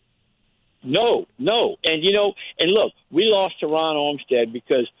dominant. No. And, and look, we lost to Ron Armstead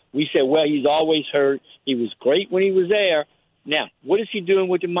because we said, well, he's always hurt. He was great when he was there. Now, what is he doing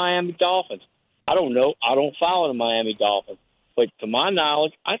with the Miami Dolphins? I don't know. I don't follow the Miami Dolphins. But to my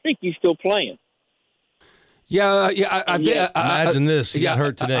knowledge, I think he's still playing. Yeah. Imagine this. He got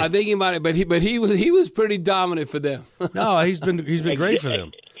hurt today. I think he might have, but he was pretty dominant for them. No, he's been great for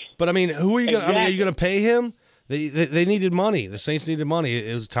them. But, I mean, who are you going to – are you going to pay him? They needed money. The Saints needed money.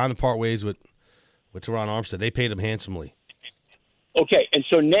 It was time to part ways with Teron Armstead. They paid him handsomely. Okay, and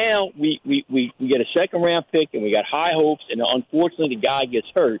so now we get a second-round pick, and we got high hopes, and unfortunately the guy gets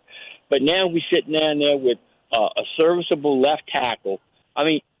hurt. But now we're sitting down there with a serviceable left tackle. I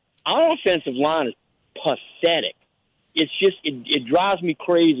mean, our offensive line is pathetic. It's just it drives me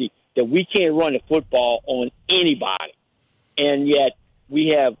crazy that we can't run the football on anybody. And yet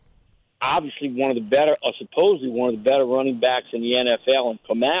we have obviously one of the better, or supposedly one of the better running backs in the NFL in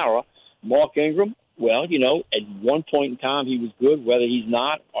Kamara. Mark Ingram, well, at one point in time he was good. Whether he's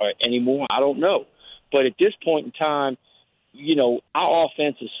not or anymore, I don't know. But at this point in time, our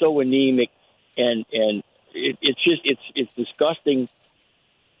offense is so anemic, and it's disgusting.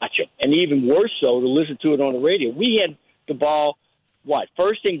 And even worse so to listen to it on the radio. We had the ball,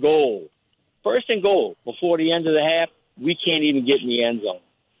 first and goal before the end of the half. We can't even get in the end zone.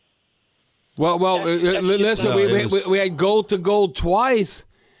 Well, listen, we had goal to goal twice,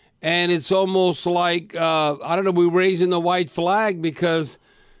 and it's almost like I don't know. We're raising the white flag because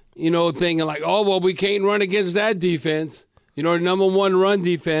thinking like, oh well, we can't run against that defense. Number 1 run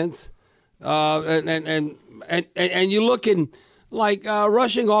defense, and you're looking like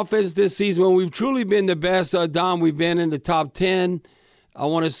rushing offense this season when we've truly been the best. Don, we've been in the top 10. I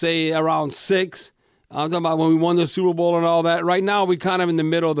want to say around 6. I'm talking about when we won the Super Bowl and all that. Right now, we're kind of in the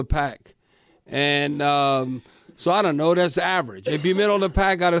middle of the pack. And so I don't know. That's average. If you're middle of the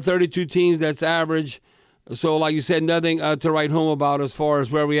pack out of 32 teams, that's average. So like you said, nothing to write home about as far as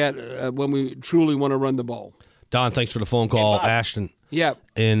where we at when we truly want to run the ball. Don, thanks for the phone call. Ashton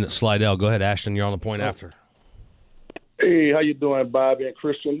in Slidell. Go ahead, Ashton. You're on the point after. Hey, how you doing, Bobby and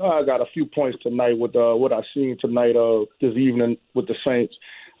Christian? I got a few points tonight with what I seen tonight this evening with the Saints.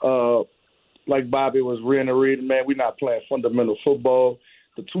 Like Bobby was reiterating, man, we're not playing fundamental football.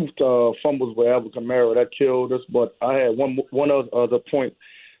 The 2 fumbles with Alvin Kamara, that killed us. But I had one other point.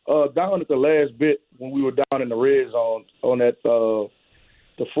 Down at the last bit when we were down in the red zone on that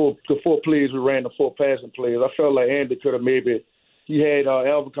the 4 plays we ran, the 4 passing plays, I felt like Andy could have he had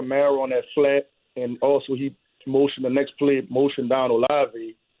Alvin Kamara on that flat, and also he motioned the next play, motion down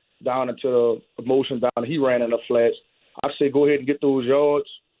Olave down into the motion down. He ran in the flats. I say go ahead and get those yards.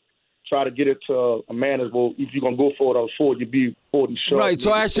 Try to get it to a man as well. If you're gonna go for it on 4, you be 40 short. Right.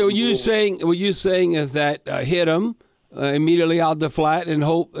 So actually, what you're saying is that hit them immediately out the flat and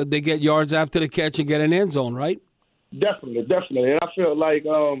hope they get yards after the catch and get an end zone, right? Definitely. And I feel like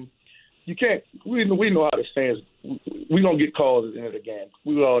you can't. We know how the fans. We don't get calls at the end of the game.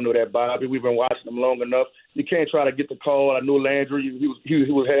 We all know that, Bobby. We've been watching them long enough. You can't try to get the call. I know Landry. He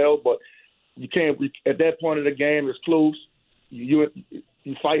was held, but you can't. At that point of the game, it's close. You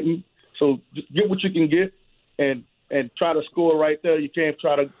fighting. So just get what you can get, and try to score right there. You can't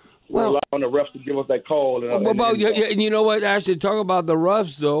try to rely on the refs to give us that call. And you know what? Actually, talk about the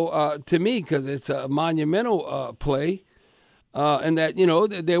refs though. To me, because it's a monumental play. And that,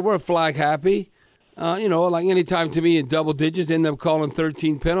 they were flag happy. Like any time to me in double digits, they end up calling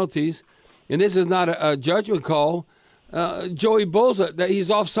 13 penalties. And this is not a judgment call. Joey Bosa, that he's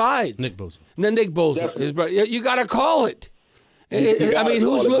offside. Nick Bosa. And then Nick Bosa. You got to call it.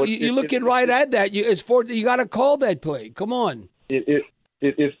 You're looking right at that. You got to call that play. Come on.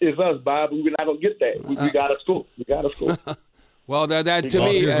 It's us, Bob. We're not going to get that. We got to score. We got to score. Well, that to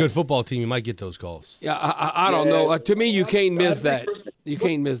me, if you're a good football team, you might get those calls. Yeah, I don't know. To me, you can't miss that. You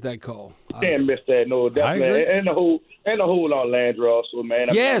can't miss that call. You can't miss that. No, definitely. And the whole on Landry also, man.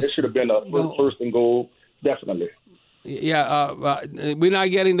 Yes, it should have been a first and goal, definitely. Yeah, we're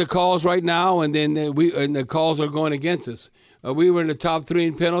not getting the calls right now, and then the calls are going against us. We were in the top 3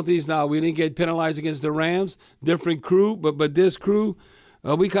 in penalties. Now we didn't get penalized against the Rams. Different crew, but this crew,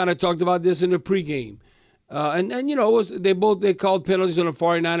 we kind of talked about this in the pregame. They called penalties on the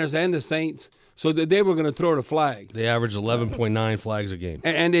 49ers and the Saints, so that they were going to throw the flag. They averaged 11.9 flags a game,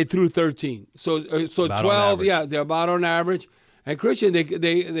 and they threw 13. So about 12. Yeah, they're about on average. And Christian,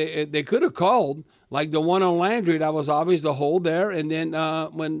 they could have called like the one on Landry. That was obvious the hold there, and then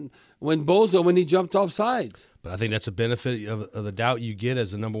when Bosa when he jumped off sides. But I think that's a benefit of the doubt you get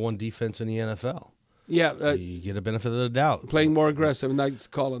as the number 1 defense in the NFL. Yeah, you get a benefit of the doubt. Playing more aggressive, and not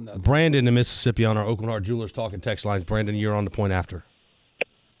calling that. Brandon in Mississippi on our Oakland Heart Jewelers talking text lines. Brandon, you're on the point after.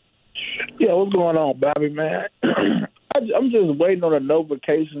 Yeah, what's going on, Bobby, man? I'm just waiting on a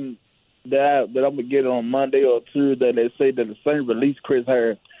notification that I'm going to get on Monday or Tuesday. They say that the Saints released Chris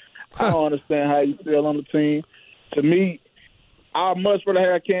Harris. I don't understand how you feel on the team. To me, I'd much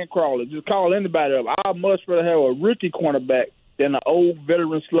rather have Ken Crawley. Just call anybody up. I'd much rather have a rookie cornerback than an old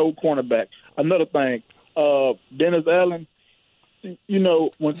veteran slow cornerback. Another thing, Dennis Allen,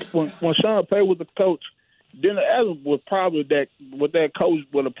 when Sean Payton was the coach, Dennis Allen was probably that coach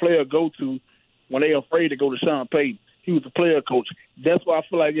where the player go to when they're afraid to go to Sean Payton. He was the player coach. That's why I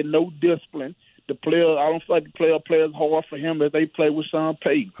feel like there's no discipline. I don't feel like the player plays hard for him as they play with Sean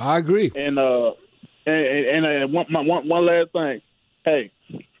Payton. I agree. And one last thing. Hey,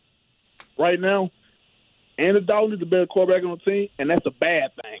 right now, Andy Dalton is the best quarterback on the team, and that's a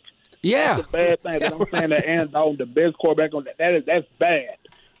bad thing. Yeah. That's a bad thing. I'm saying that Andy Dalton the best quarterback on that's bad.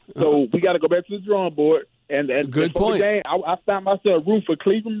 So we got to go back to the drawing board. And good point. The game, I found myself rooting for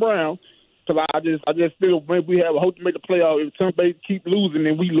Cleveland Browns because I just feel maybe we have a hope to make the playoff. If somebody keep losing,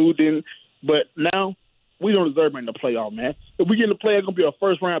 then we lose. But now we don't deserve in the playoff, man. If we get in the playoff, it's gonna be a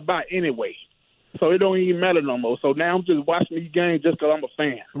first round bye anyway. So it don't even matter no more. So now I'm just watching these games just because I'm a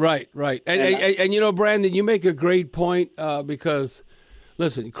fan. Right. And Brandon, you make a great point because,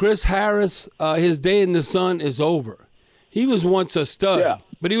 listen, Chris Harris, his day in the sun is over. He was once a stud,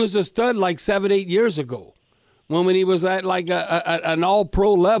 but he was a stud like 7-8 years ago when he was at like an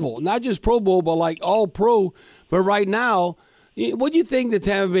all-pro level. Not just Pro Bowl, but like all-pro. But right now, what do you think the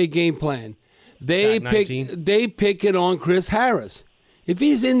Tampa Bay game plan? They pick it on Chris Harris. If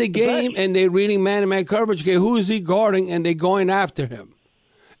he's in the game and they're reading man-to-man coverage, okay, who is he guarding? And they're going after him.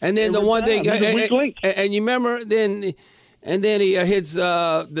 And then the one thing, and you remember, then he hits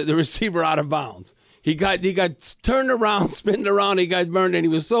the receiver out of bounds. He got turned around, spinning around. He got burned, and he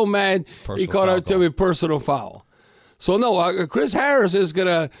was so mad he caught out to a personal foul. So no, Chris Harris is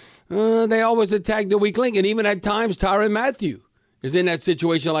gonna. They always attack the weak link, and even at times Tyrann Mathieu is in that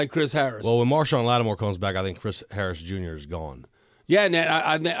situation like Chris Harris. Well, when Marshawn Lattimore comes back, I think Chris Harris Jr. is gone. Yeah,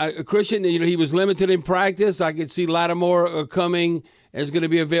 and Christian, he was limited in practice. I could see Lattimore coming is going to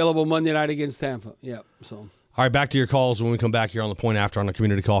be available Monday night against Tampa. Yeah, so. All right, back to your calls when we come back here on The Point After on the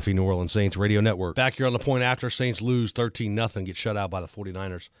Community Coffee New Orleans Saints Radio Network. Back here on The Point After, Saints lose 13-0, get shut out by the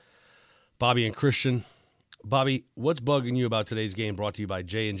 49ers. Bobby and Christian. Bobby, what's bugging you about today's game brought to you by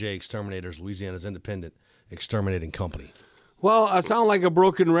J&J Exterminators, Louisiana's independent exterminating company? Well, I sound like a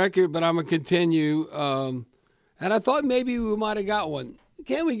broken record, but I'm going to continue. And I thought maybe we might have got one.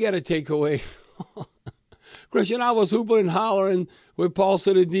 Can we get a takeaway? Christian, I was hooping and hollering with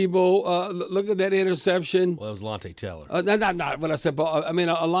Paulson and Debo. Look at that interception. Well, that was Alontae Taylor. Not what I said. I mean,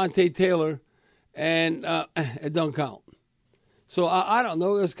 Alontae Taylor, and it don't count. So I don't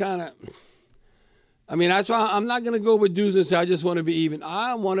know. It's kind of. I mean, that's why I'm not going to go with dudes and say I just want to be even.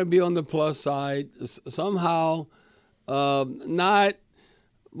 I want to be on the plus side somehow. Not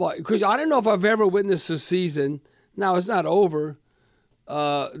Well, Chris, I don't know if I've ever witnessed a season. Now it's not over.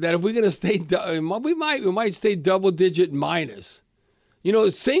 That if we're going to stay, we might stay double-digit minus.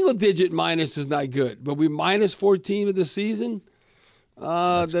 Single-digit minus is not good, but we minus 14 of the season.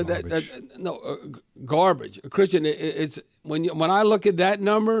 Garbage. Christian, it's when I look at that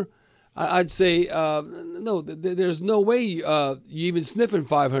number, I'd say no. There's no way you even sniffing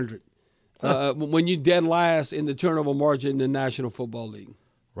 500 when you dead last in the turnover margin in the National Football League.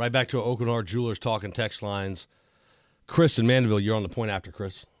 Right back to Oakenard Jewelers talking text lines. Chris in Mandeville, you're on the point after,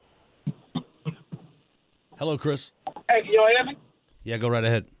 Chris. Hello, Chris. Hey, can you hear me? Yeah, go right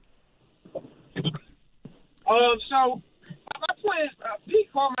ahead. So my point is,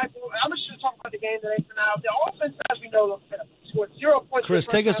 Pete Carmichael, I'm just going to talk about the game today for now. The offense, as we know, scored 0 points. Chris,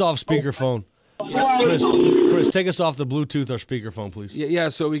 take us off speakerphone. Chris, take us off the Bluetooth or speakerphone, please. Yeah,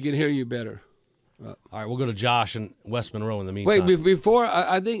 so we can hear you better. All right, we'll go to Josh in West Monroe in the meantime. Wait, before,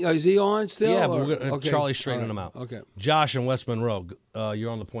 I think, is he on still? Yeah, but we're gonna, Charlie's straightening him out. Okay. Josh in West Monroe,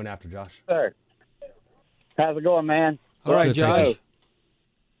 you're on the point after, Josh. Sir. How's it going, man? All right, Josh.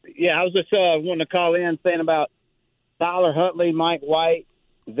 Yeah, I was just wanting to call in saying about Tyler Huntley, Mike White,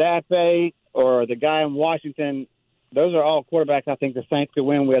 Zappe, or the guy in Washington. Those are all quarterbacks I think the Saints could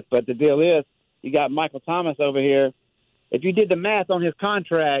win with. But the deal is, you got Michael Thomas over here. If you did the math on his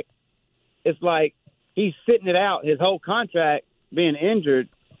contract, it's like he's sitting it out his whole contract being injured.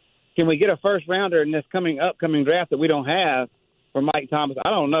 Can we get a first rounder in this upcoming draft that we don't have for Mike Thomas? I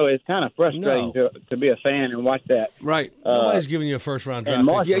don't know. It's kind of frustrating to be a fan and watch that. Right. Nobody's giving you a first round draft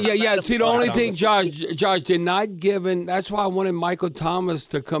pick. Yeah. See, the only thing, Josh did not give, and that's why I wanted Michael Thomas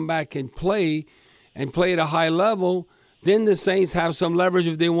to come back and play at a high level. Then the Saints have some leverage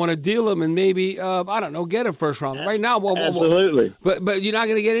if they want to deal him and maybe, I don't know, get a first round. Right now, absolutely. But you're not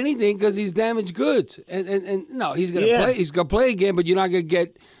going to get anything because he's damaged goods. And no, he's going to play. He's going to play again, but you're not going to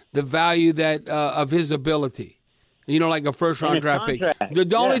get the value that of his ability. Like a first round draft pick.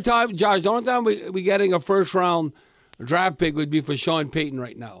 The only time, Josh, the only time we getting a first round draft pick would be for Sean Payton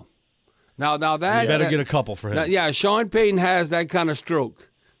right now. Now that you better get a couple for him. Yeah, Sean Payton has that kind of stroke.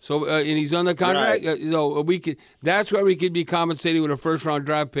 So and he's on the contract. Right. So we could. That's where we could be compensating with a first round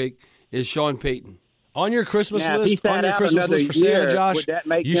draft pick is Sean Payton. On your Christmas list, for Santa, Josh,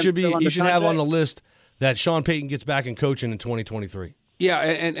 you should have on the list that Sean Payton gets back in coaching in 2023. Yeah,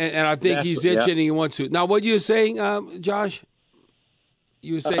 and I think he's itching and he wants to. Now, what you were saying, Josh?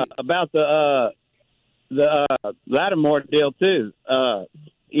 You were saying about the Lattimore deal too.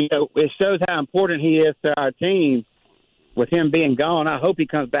 It shows how important he is to our team. With him being gone, I hope he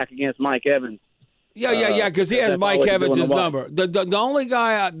comes back against Mike Evans. Yeah, because he has Mike Evans' number. The only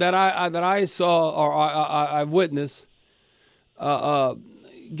guy that I saw or I've witnessed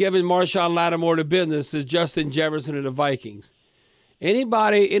giving Marshawn Lattimore the business is Justin Jefferson of the Vikings.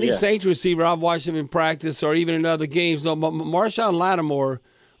 Any Saints receiver I've watched him in practice or even in other games, Marshawn Lattimore,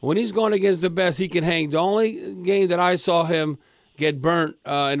 when he's going against the best, he can hang. The only game that I saw him get burnt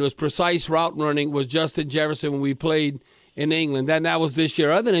and it was precise route running was Justin Jefferson when we played in England. That was this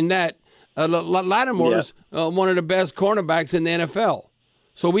year. Other than that, Lattimore is one of the best cornerbacks in the NFL.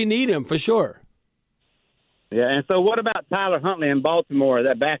 So we need him for sure. Yeah, and so what about Tyler Huntley in Baltimore,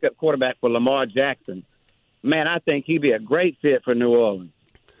 that backup quarterback for Lamar Jackson? Man, I think he'd be a great fit for New Orleans.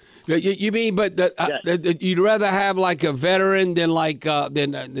 You mean, but you'd rather have like a veteran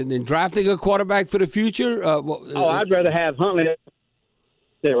than drafting a quarterback for the future? I'd rather have Huntley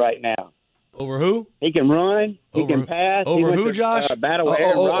there right now. Over who? He can run. He can pass. Over who, Josh? Battle with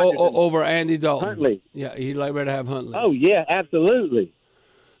Aaron Rodgers. Over Andy Dalton. Huntley. Yeah, he'd rather have Huntley. Oh, yeah, absolutely.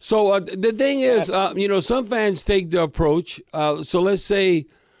 So the thing is, some fans take the approach. So let's say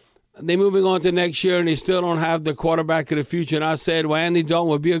they're moving on to next year and they still don't have the quarterback of the future. And I said, well, Andy Dalton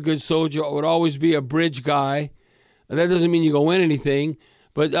would be a good soldier, would always be a bridge guy. And that doesn't mean you're going to win anything.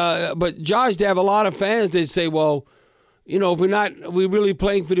 But Josh, they have a lot of fans that say, well, if we're really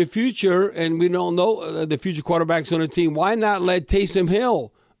playing for the future and we don't know the future quarterbacks on the team, why not let Taysom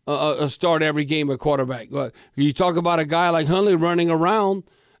Hill start every game at quarterback? You talk about a guy like Huntley running around.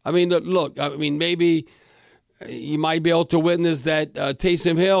 I mean, look, maybe you might be able to witness that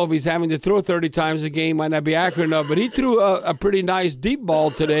Taysom Hill, if he's having to throw 30 times a game, might not be accurate enough, but he threw a pretty nice deep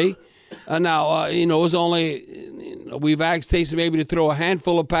ball today. Now, it was only, we've asked Taysom maybe to throw a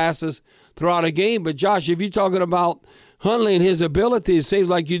handful of passes throughout a game, but Josh, if you're talking about Huntley and his ability, it seems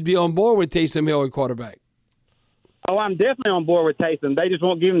like you'd be on board with Taysom Hill at quarterback. Oh, I'm definitely on board with Taysom. They just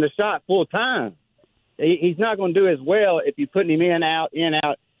won't give him the shot full time. He's not going to do as well if you're putting him in, out.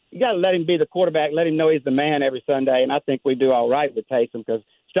 You got to let him be the quarterback, let him know he's the man every Sunday, and I think we do all right with Taysom because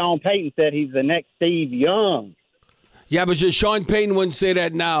Sean Payton said he's the next Steve Young. Yeah, but Sean Payton wouldn't say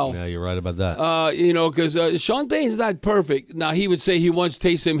that now. Yeah, you're right about that. Because Sean Payton's not perfect. Now, he would say he wants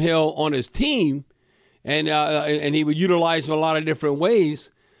Taysom Hill on his team, and he would utilize him a lot of different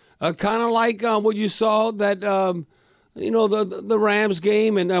ways. Kind of like what you saw that, the Rams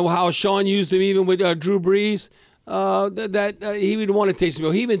game and how Sean used him even with Drew Brees, that he would want to Taysom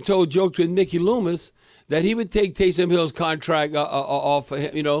Hill. He even told jokes with Mickey Loomis that he would take Taysom Hill's contract off,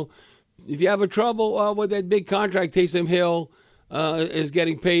 If you have a trouble with that big contract, Taysom Hill is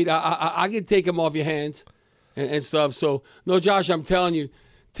getting paid. I can take him off your hands and stuff. So, no, Josh, I'm telling you,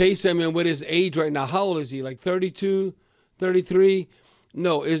 Taysom, and with his age right now, how old is he? Like 32, 33?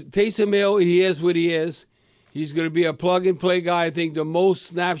 No, Taysom Hill, he is what he is. He's going to be a plug-and-play guy. I think the most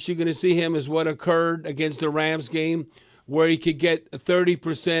snaps you're going to see him is what occurred against the Rams game, where he could get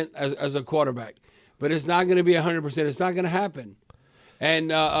 30% as a quarterback. But it's not going to be 100%. It's not going to happen.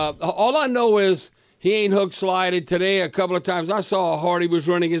 And all I know is he ain't hook-slided today a couple of times. I saw how hard he was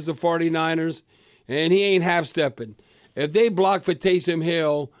running against the 49ers, and he ain't half-stepping. If they block for Taysom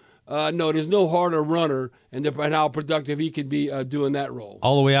Hill, no, there's no harder runner and how productive he could be doing that role.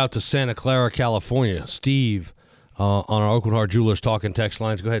 All the way out to Santa Clara, California. Steve on our Oakland Heart Jewelers talking text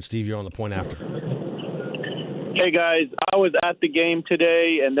lines. Go ahead, Steve. You're on the point after. Hey, guys. I was at the game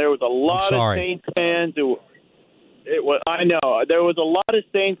today, and there was a lot of Saints fans who – I know. There was a lot of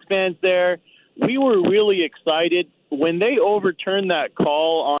Saints fans there. We were really excited. When they overturned that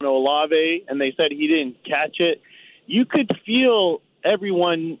call on Olave and they said he didn't catch it, you could feel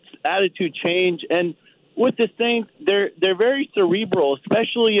everyone's attitude change. And with the Saints, they're very cerebral,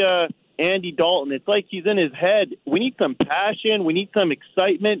 especially Andy Dalton. It's like he's in his head. We need some passion. We need some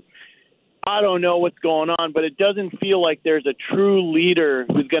excitement. I don't know what's going on, but it doesn't feel like there's a true leader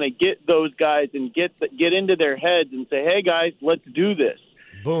who's going to get those guys and get into their heads and say, "Hey guys, let's do this."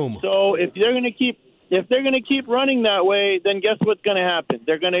 Boom. So if they're going to keep running that way, then guess what's going to happen?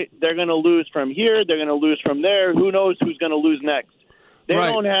 They're going to lose from here. They're going to lose from there. Who knows who's going to lose next? They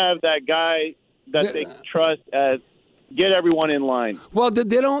don't have that guy that they trust as get everyone in line. Well, they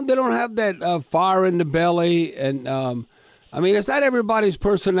don't have that fire in the belly and. It's not everybody's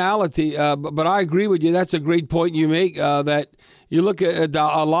personality, but I agree with you. That's a great point you make, that you look at the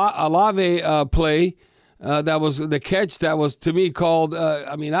Olave play, that was the catch that was, to me, called,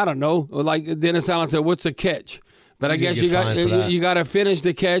 I don't know, like Dennis Allen said, what's a catch? But I guess you got to finish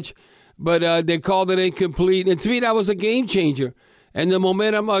the catch, but they called it incomplete. And to me, that was a game changer. And the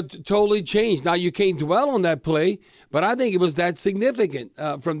momentum totally changed. Now, you can't dwell on that play, but I think it was that significant.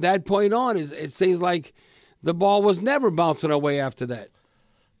 From that point on, it seems like the ball was never bouncing away after that.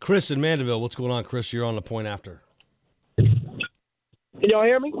 Chris in Mandeville, what's going on, Chris? You're on the point after. Can y'all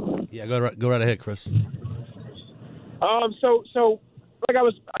hear me? Yeah, go right ahead, Chris. So like I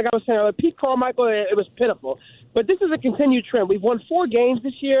was saying earlier, Pete Carmichael, it was pitiful, but this is a continued trend. We've won 4 games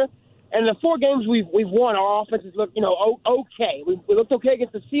this year, and the 4 games we've won, our offenses look okay. We looked okay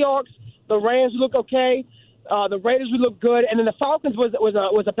against the Seahawks, the Rams look okay. The Raiders would look good, and then the Falcons was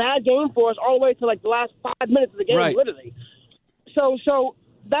a bad game for us all the way to like the last 5 minutes of the game, literally. So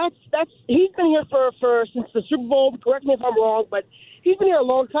that's he's been here for since the Super Bowl. Correct me if I'm wrong, but he's been here a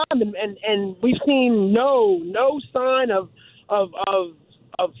long time, and we've seen no sign of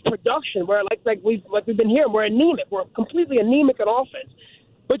production. Where like we've been here, we're anemic. We're completely anemic in offense.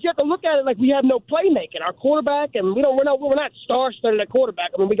 But you have to look at it like we have no playmaking. Our quarterback, and we're not star-studded at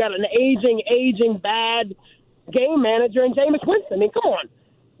quarterback. We got an aging, bad game manager in Jameis Winston. Come on,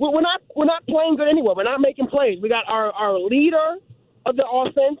 we're not playing good anywhere. We're not making plays. We got our leader of the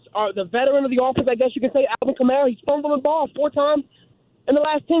offense, the veteran of the offense, I guess you can say, Alvin Kamara. He's fumbled the ball 4 times in the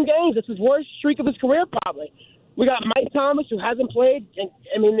last 10 games. It's his worst streak of his career, probably. We got Mike Thomas, who hasn't played. In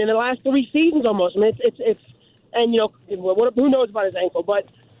the last 3 seasons almost. It's and who knows about his ankle, but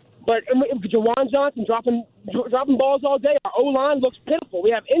Jawan Johnson dropping balls all day. Our O-line looks pitiful.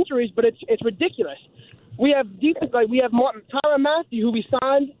 We have injuries, but it's ridiculous. We have defense, we have Tyrann Mathieu, who we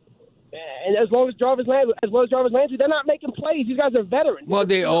signed, and as well as Jarvis Landry, they're not making plays. These guys are veterans. Well,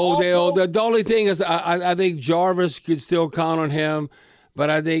 they old. The only thing is, I think Jarvis could still count on him, but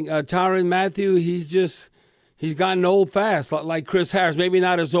I think Tyrann Mathieu, he's gotten old fast, like Chris Harris. Maybe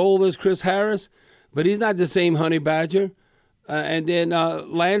not as old as Chris Harris, but he's not the same Honey Badger. And then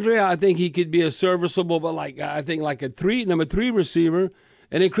Landry, I think he could be a serviceable, but like a number 3 receiver.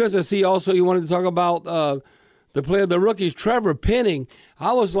 And then Chris, I see also you wanted to talk about the player of the rookies, Trevor Penning.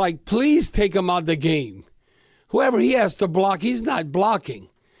 I was like, please take him out of the game. Whoever he has to block, he's not blocking.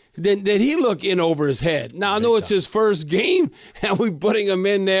 then he look in over his head. Now, I know it's his first game, and we're putting him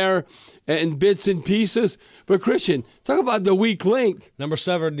in there in bits and pieces. But, Christian, talk about the weak link. Number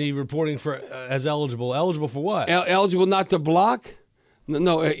 70 reporting for as eligible. Eligible for what? Eligible not to block?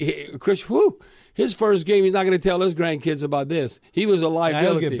 No, Christian, his first game, he's not going to tell his grandkids about this. He was a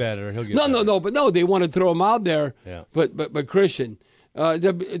liability. He'll get better. No, they want to throw him out there. Yeah. But Christian,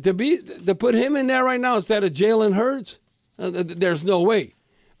 to put him in there right now instead of Jalen Hurts, there's no way.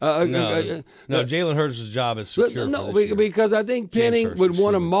 No, Jalen Hurts' job is secure. No, because I think Penning would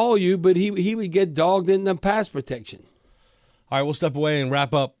want to maul you, but he would get dogged in the pass protection. All right, we'll step away and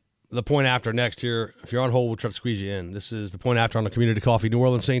wrap up the Point After next here. If you're on hold, we'll try to squeeze you in. This is the Point After on the Community Coffee New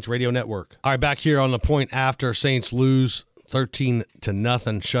Orleans Saints Radio Network. All right, back here on the Point After, Saints lose 13-0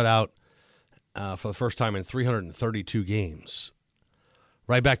 shutout for the first time in 332 games.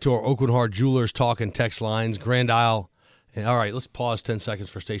 Right back to our Oakland Heart Jewelers talk and text lines. Grand Isle. All right, let's pause 10 seconds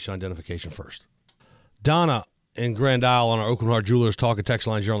for station identification first. Donna in Grand Isle on our Oakland Heart Jewelers talk and text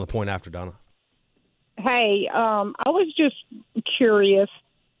lines. You're on the Point After, Donna. Hey, I was just curious.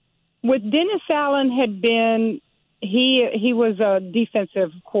 With Dennis Allen had been, he was a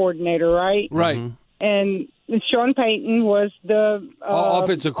defensive coordinator, right? Right. And Sean Payton was the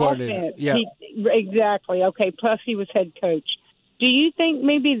offensive coordinator. Yeah. Exactly. Okay. Plus, he was head coach. Do you think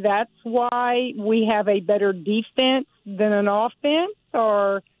maybe that's why we have a better defense than an offense,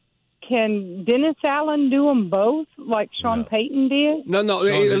 or can Dennis Allen do them both like Sean Payton did? No.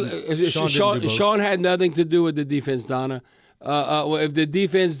 Sean had nothing to do with the defense, Donna. If the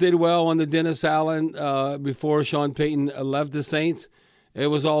defense did well under Dennis Allen before Sean Payton left the Saints, it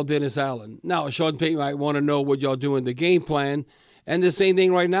was all Dennis Allen. Now, Sean Payton might want to know what y'all do in the game plan. And the same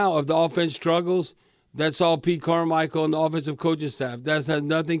thing right now. If the offense struggles, that's all Pete Carmichael and the offensive coaching staff. That has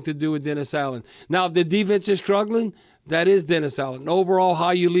nothing to do with Dennis Allen. Now, if the defense is struggling, that is Dennis Allen. Overall,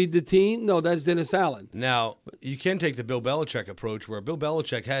 how you lead the team, no, that's Dennis Allen. Now, you can take the Bill Belichick approach where Bill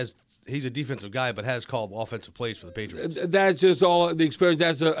Belichick he's a defensive guy but has called offensive plays for the Patriots. That's just all the experience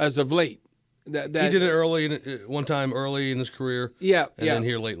as of late. He did it one time early in his career. Yeah, and then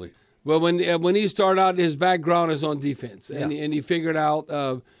here lately. Well, when he started out, his background is on defense, and he figured out.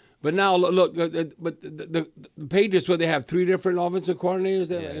 But now look, but the Patriots, where they have three different offensive coordinators,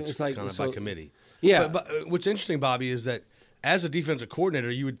 it's like kind of by committee. Yeah. But what's interesting, Bobby, is that as a defensive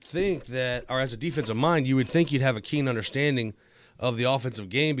coordinator, you would think that, or as a defensive mind, you would think you'd have a keen understanding of the offensive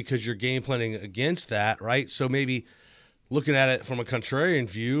game because you're game planning against that, right? So maybe looking at it from a contrarian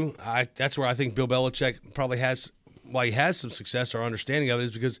view, that's where I think Bill Belichick probably has, why he has some success or understanding of it,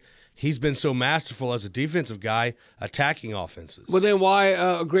 is because he's been so masterful as a defensive guy attacking offenses. Well, then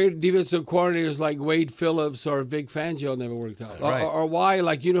why great defensive coordinators like Wade Phillips or Vic Fangio never worked out? Right. Or why,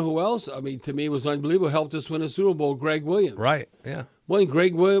 like, you know who else? I mean, to me, it was unbelievable. Helped us win a Super Bowl, Greg Williams. Right, yeah. Well,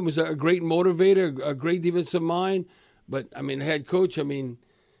 Greg Williams was a great motivator, a great defensive mind. But, I mean, head coach, I mean,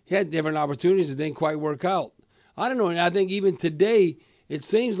 he had different opportunities that didn't quite work out. I don't know. And I think even today, it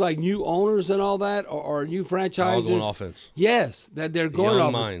seems like new owners and all that, or new franchises. All going offense. Yes, that they're going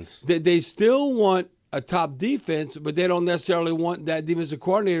young offense. minds. They still want a top defense, but they don't necessarily want that defensive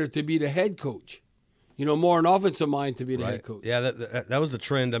coordinator to be the head coach. You know, more an offensive mind to be the head coach. Yeah, that was the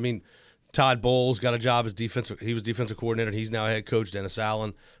trend. I mean, Todd Bowles got a job as defensive. He was defensive coordinator. He's now head coach, Dennis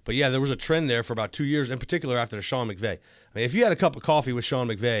Allen. But, yeah, there was a trend there for about 2 years, in particular after Sean McVay. I mean, if you had a cup of coffee with Sean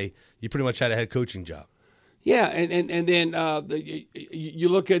McVay, you pretty much had a head coaching job. Yeah, and then you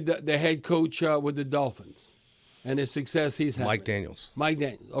look at the head coach with the Dolphins and the success he's had. Mike Daniels.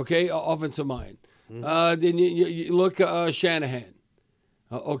 Okay, offensive mind. Then you look at Shanahan.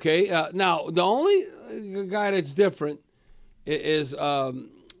 Okay, now the only guy that's different is the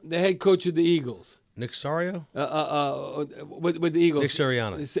head coach of the Eagles. Nick Sirianni? With the Eagles. Nick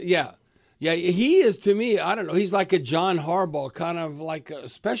Sirianni. Yeah. Yeah, he is, to me, I don't know, he's like a John Harbaugh, kind of like a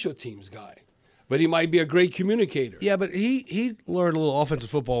special teams guy. But he might be a great communicator. Yeah, but he learned a little offensive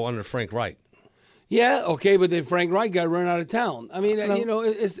football under Frank Reich. Yeah, okay, but then Frank Reich got run out of town. I mean, you know,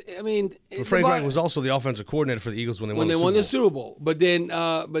 Frank Reich was also the offensive coordinator for the Eagles when they won the Super Bowl. But then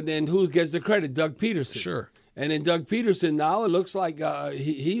who gets the credit? Doug Peterson. Sure. And then Doug Peterson, now it looks like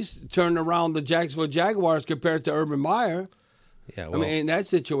he's turned around the Jacksonville Jaguars compared to Urban Meyer. Yeah, well, I mean, in that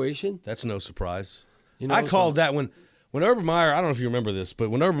situation. That's no surprise. You know, I called that when Urban Meyer, I don't know if you remember this, but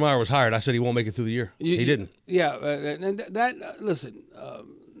when Urban Meyer was hired, I said he won't make it through the year. He didn't. Yeah, and listen,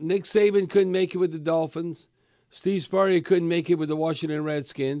 Nick Saban couldn't make it with the Dolphins. Steve Spurrier couldn't make it with the Washington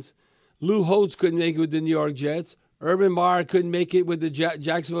Redskins. Lou Holtz couldn't make it with the New York Jets. Urban Meyer couldn't make it with the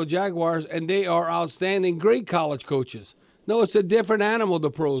Jacksonville Jaguars, and they are outstanding, great college coaches. No, it's a different animal, the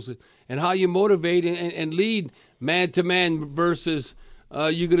pros, and how you motivate and lead man-to-man versus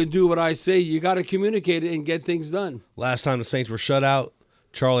you're going to do what I say. You got to communicate it and get things done. Last time the Saints were shut out,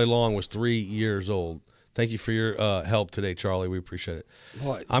 Charlie Long was 3 years old. Thank you for your help today, Charlie. We appreciate it.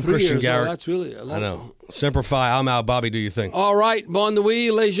 Boy, I'm Christian Garrett. That's really a lot. I know. Semper Fi. I'm out. Bobby, do you think? All right. Bon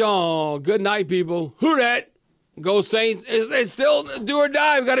nuit, les gens. Good night, people. Who dat? Go Saints. It's still do or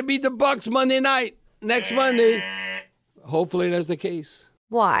die. We've got to beat the Bucs Monday night. Next Monday. Hopefully that's the case.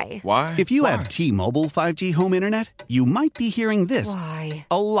 Why? If you have T-Mobile 5G home internet, you might be hearing this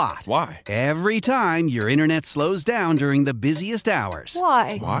a lot. Why? Every time your internet slows down during the busiest hours.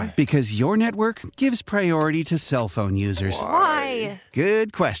 Why? Because your network gives priority to cell phone users. Why?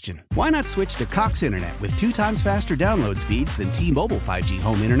 Good question. Why not switch to Cox Internet with 2 times faster download speeds than T-Mobile 5G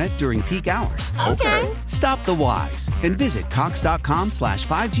home internet during peak hours? Okay. Stop the whys and visit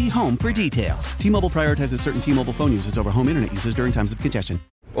cox.com/5G home for details. T-Mobile prioritizes certain T-Mobile phone users over home internet users during times of congestion.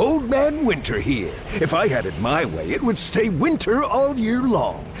 Old Man Winter here. If I had it my way, it would stay winter all year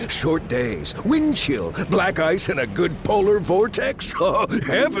long. Short days, wind chill, black ice, and a good polar vortex. Oh,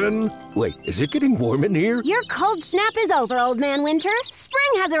 heaven. Wait, is it getting warm in here? Your cold snap is over, Old Man Winter.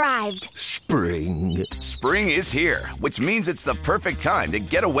 Spring has arrived. Spring. Spring is here, which means it's the perfect time to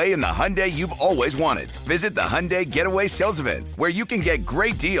get away in the Hyundai you've always wanted. Visit the Hyundai Getaway Sales Event, where you can get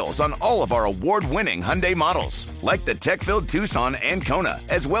great deals on all of our award-winning Hyundai models, like the tech-filled Tucson and Kona,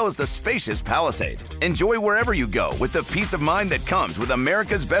 as well as the spacious Palisade. Enjoy wherever you go with the peace of mind that comes with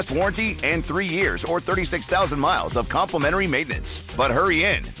America's best warranty and 3 years or 36,000 miles of complimentary maintenance. But hurry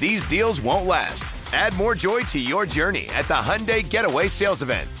in, these deals won't last. Add more joy to your journey at the Hyundai Getaway Sales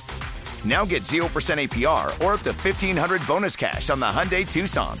Event. Now get 0% APR or up to $1,500 bonus cash on the Hyundai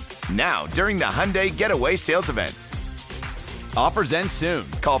Tucson. Now, during the Hyundai Getaway Sales Event. Offers end soon.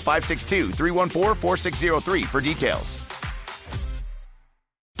 Call 562-314-4603 for details.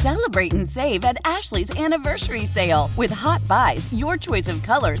 Celebrate and save at Ashley's Anniversary Sale. With Hot Buys, your choice of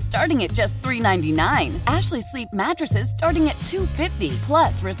colors starting at just $3.99. Ashley Sleep mattresses starting at $2.50.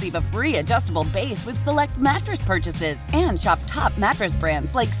 Plus, receive a free adjustable base with select mattress purchases. And shop top mattress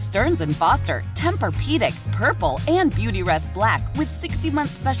brands like Stearns & Foster, Tempur-Pedic, Purple, and Beautyrest Black with 60-month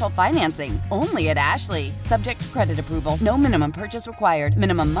special financing. Only at Ashley. Subject to credit approval. No minimum purchase required.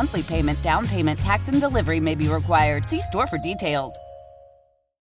 Minimum monthly payment, down payment, tax, and delivery may be required. See store for details.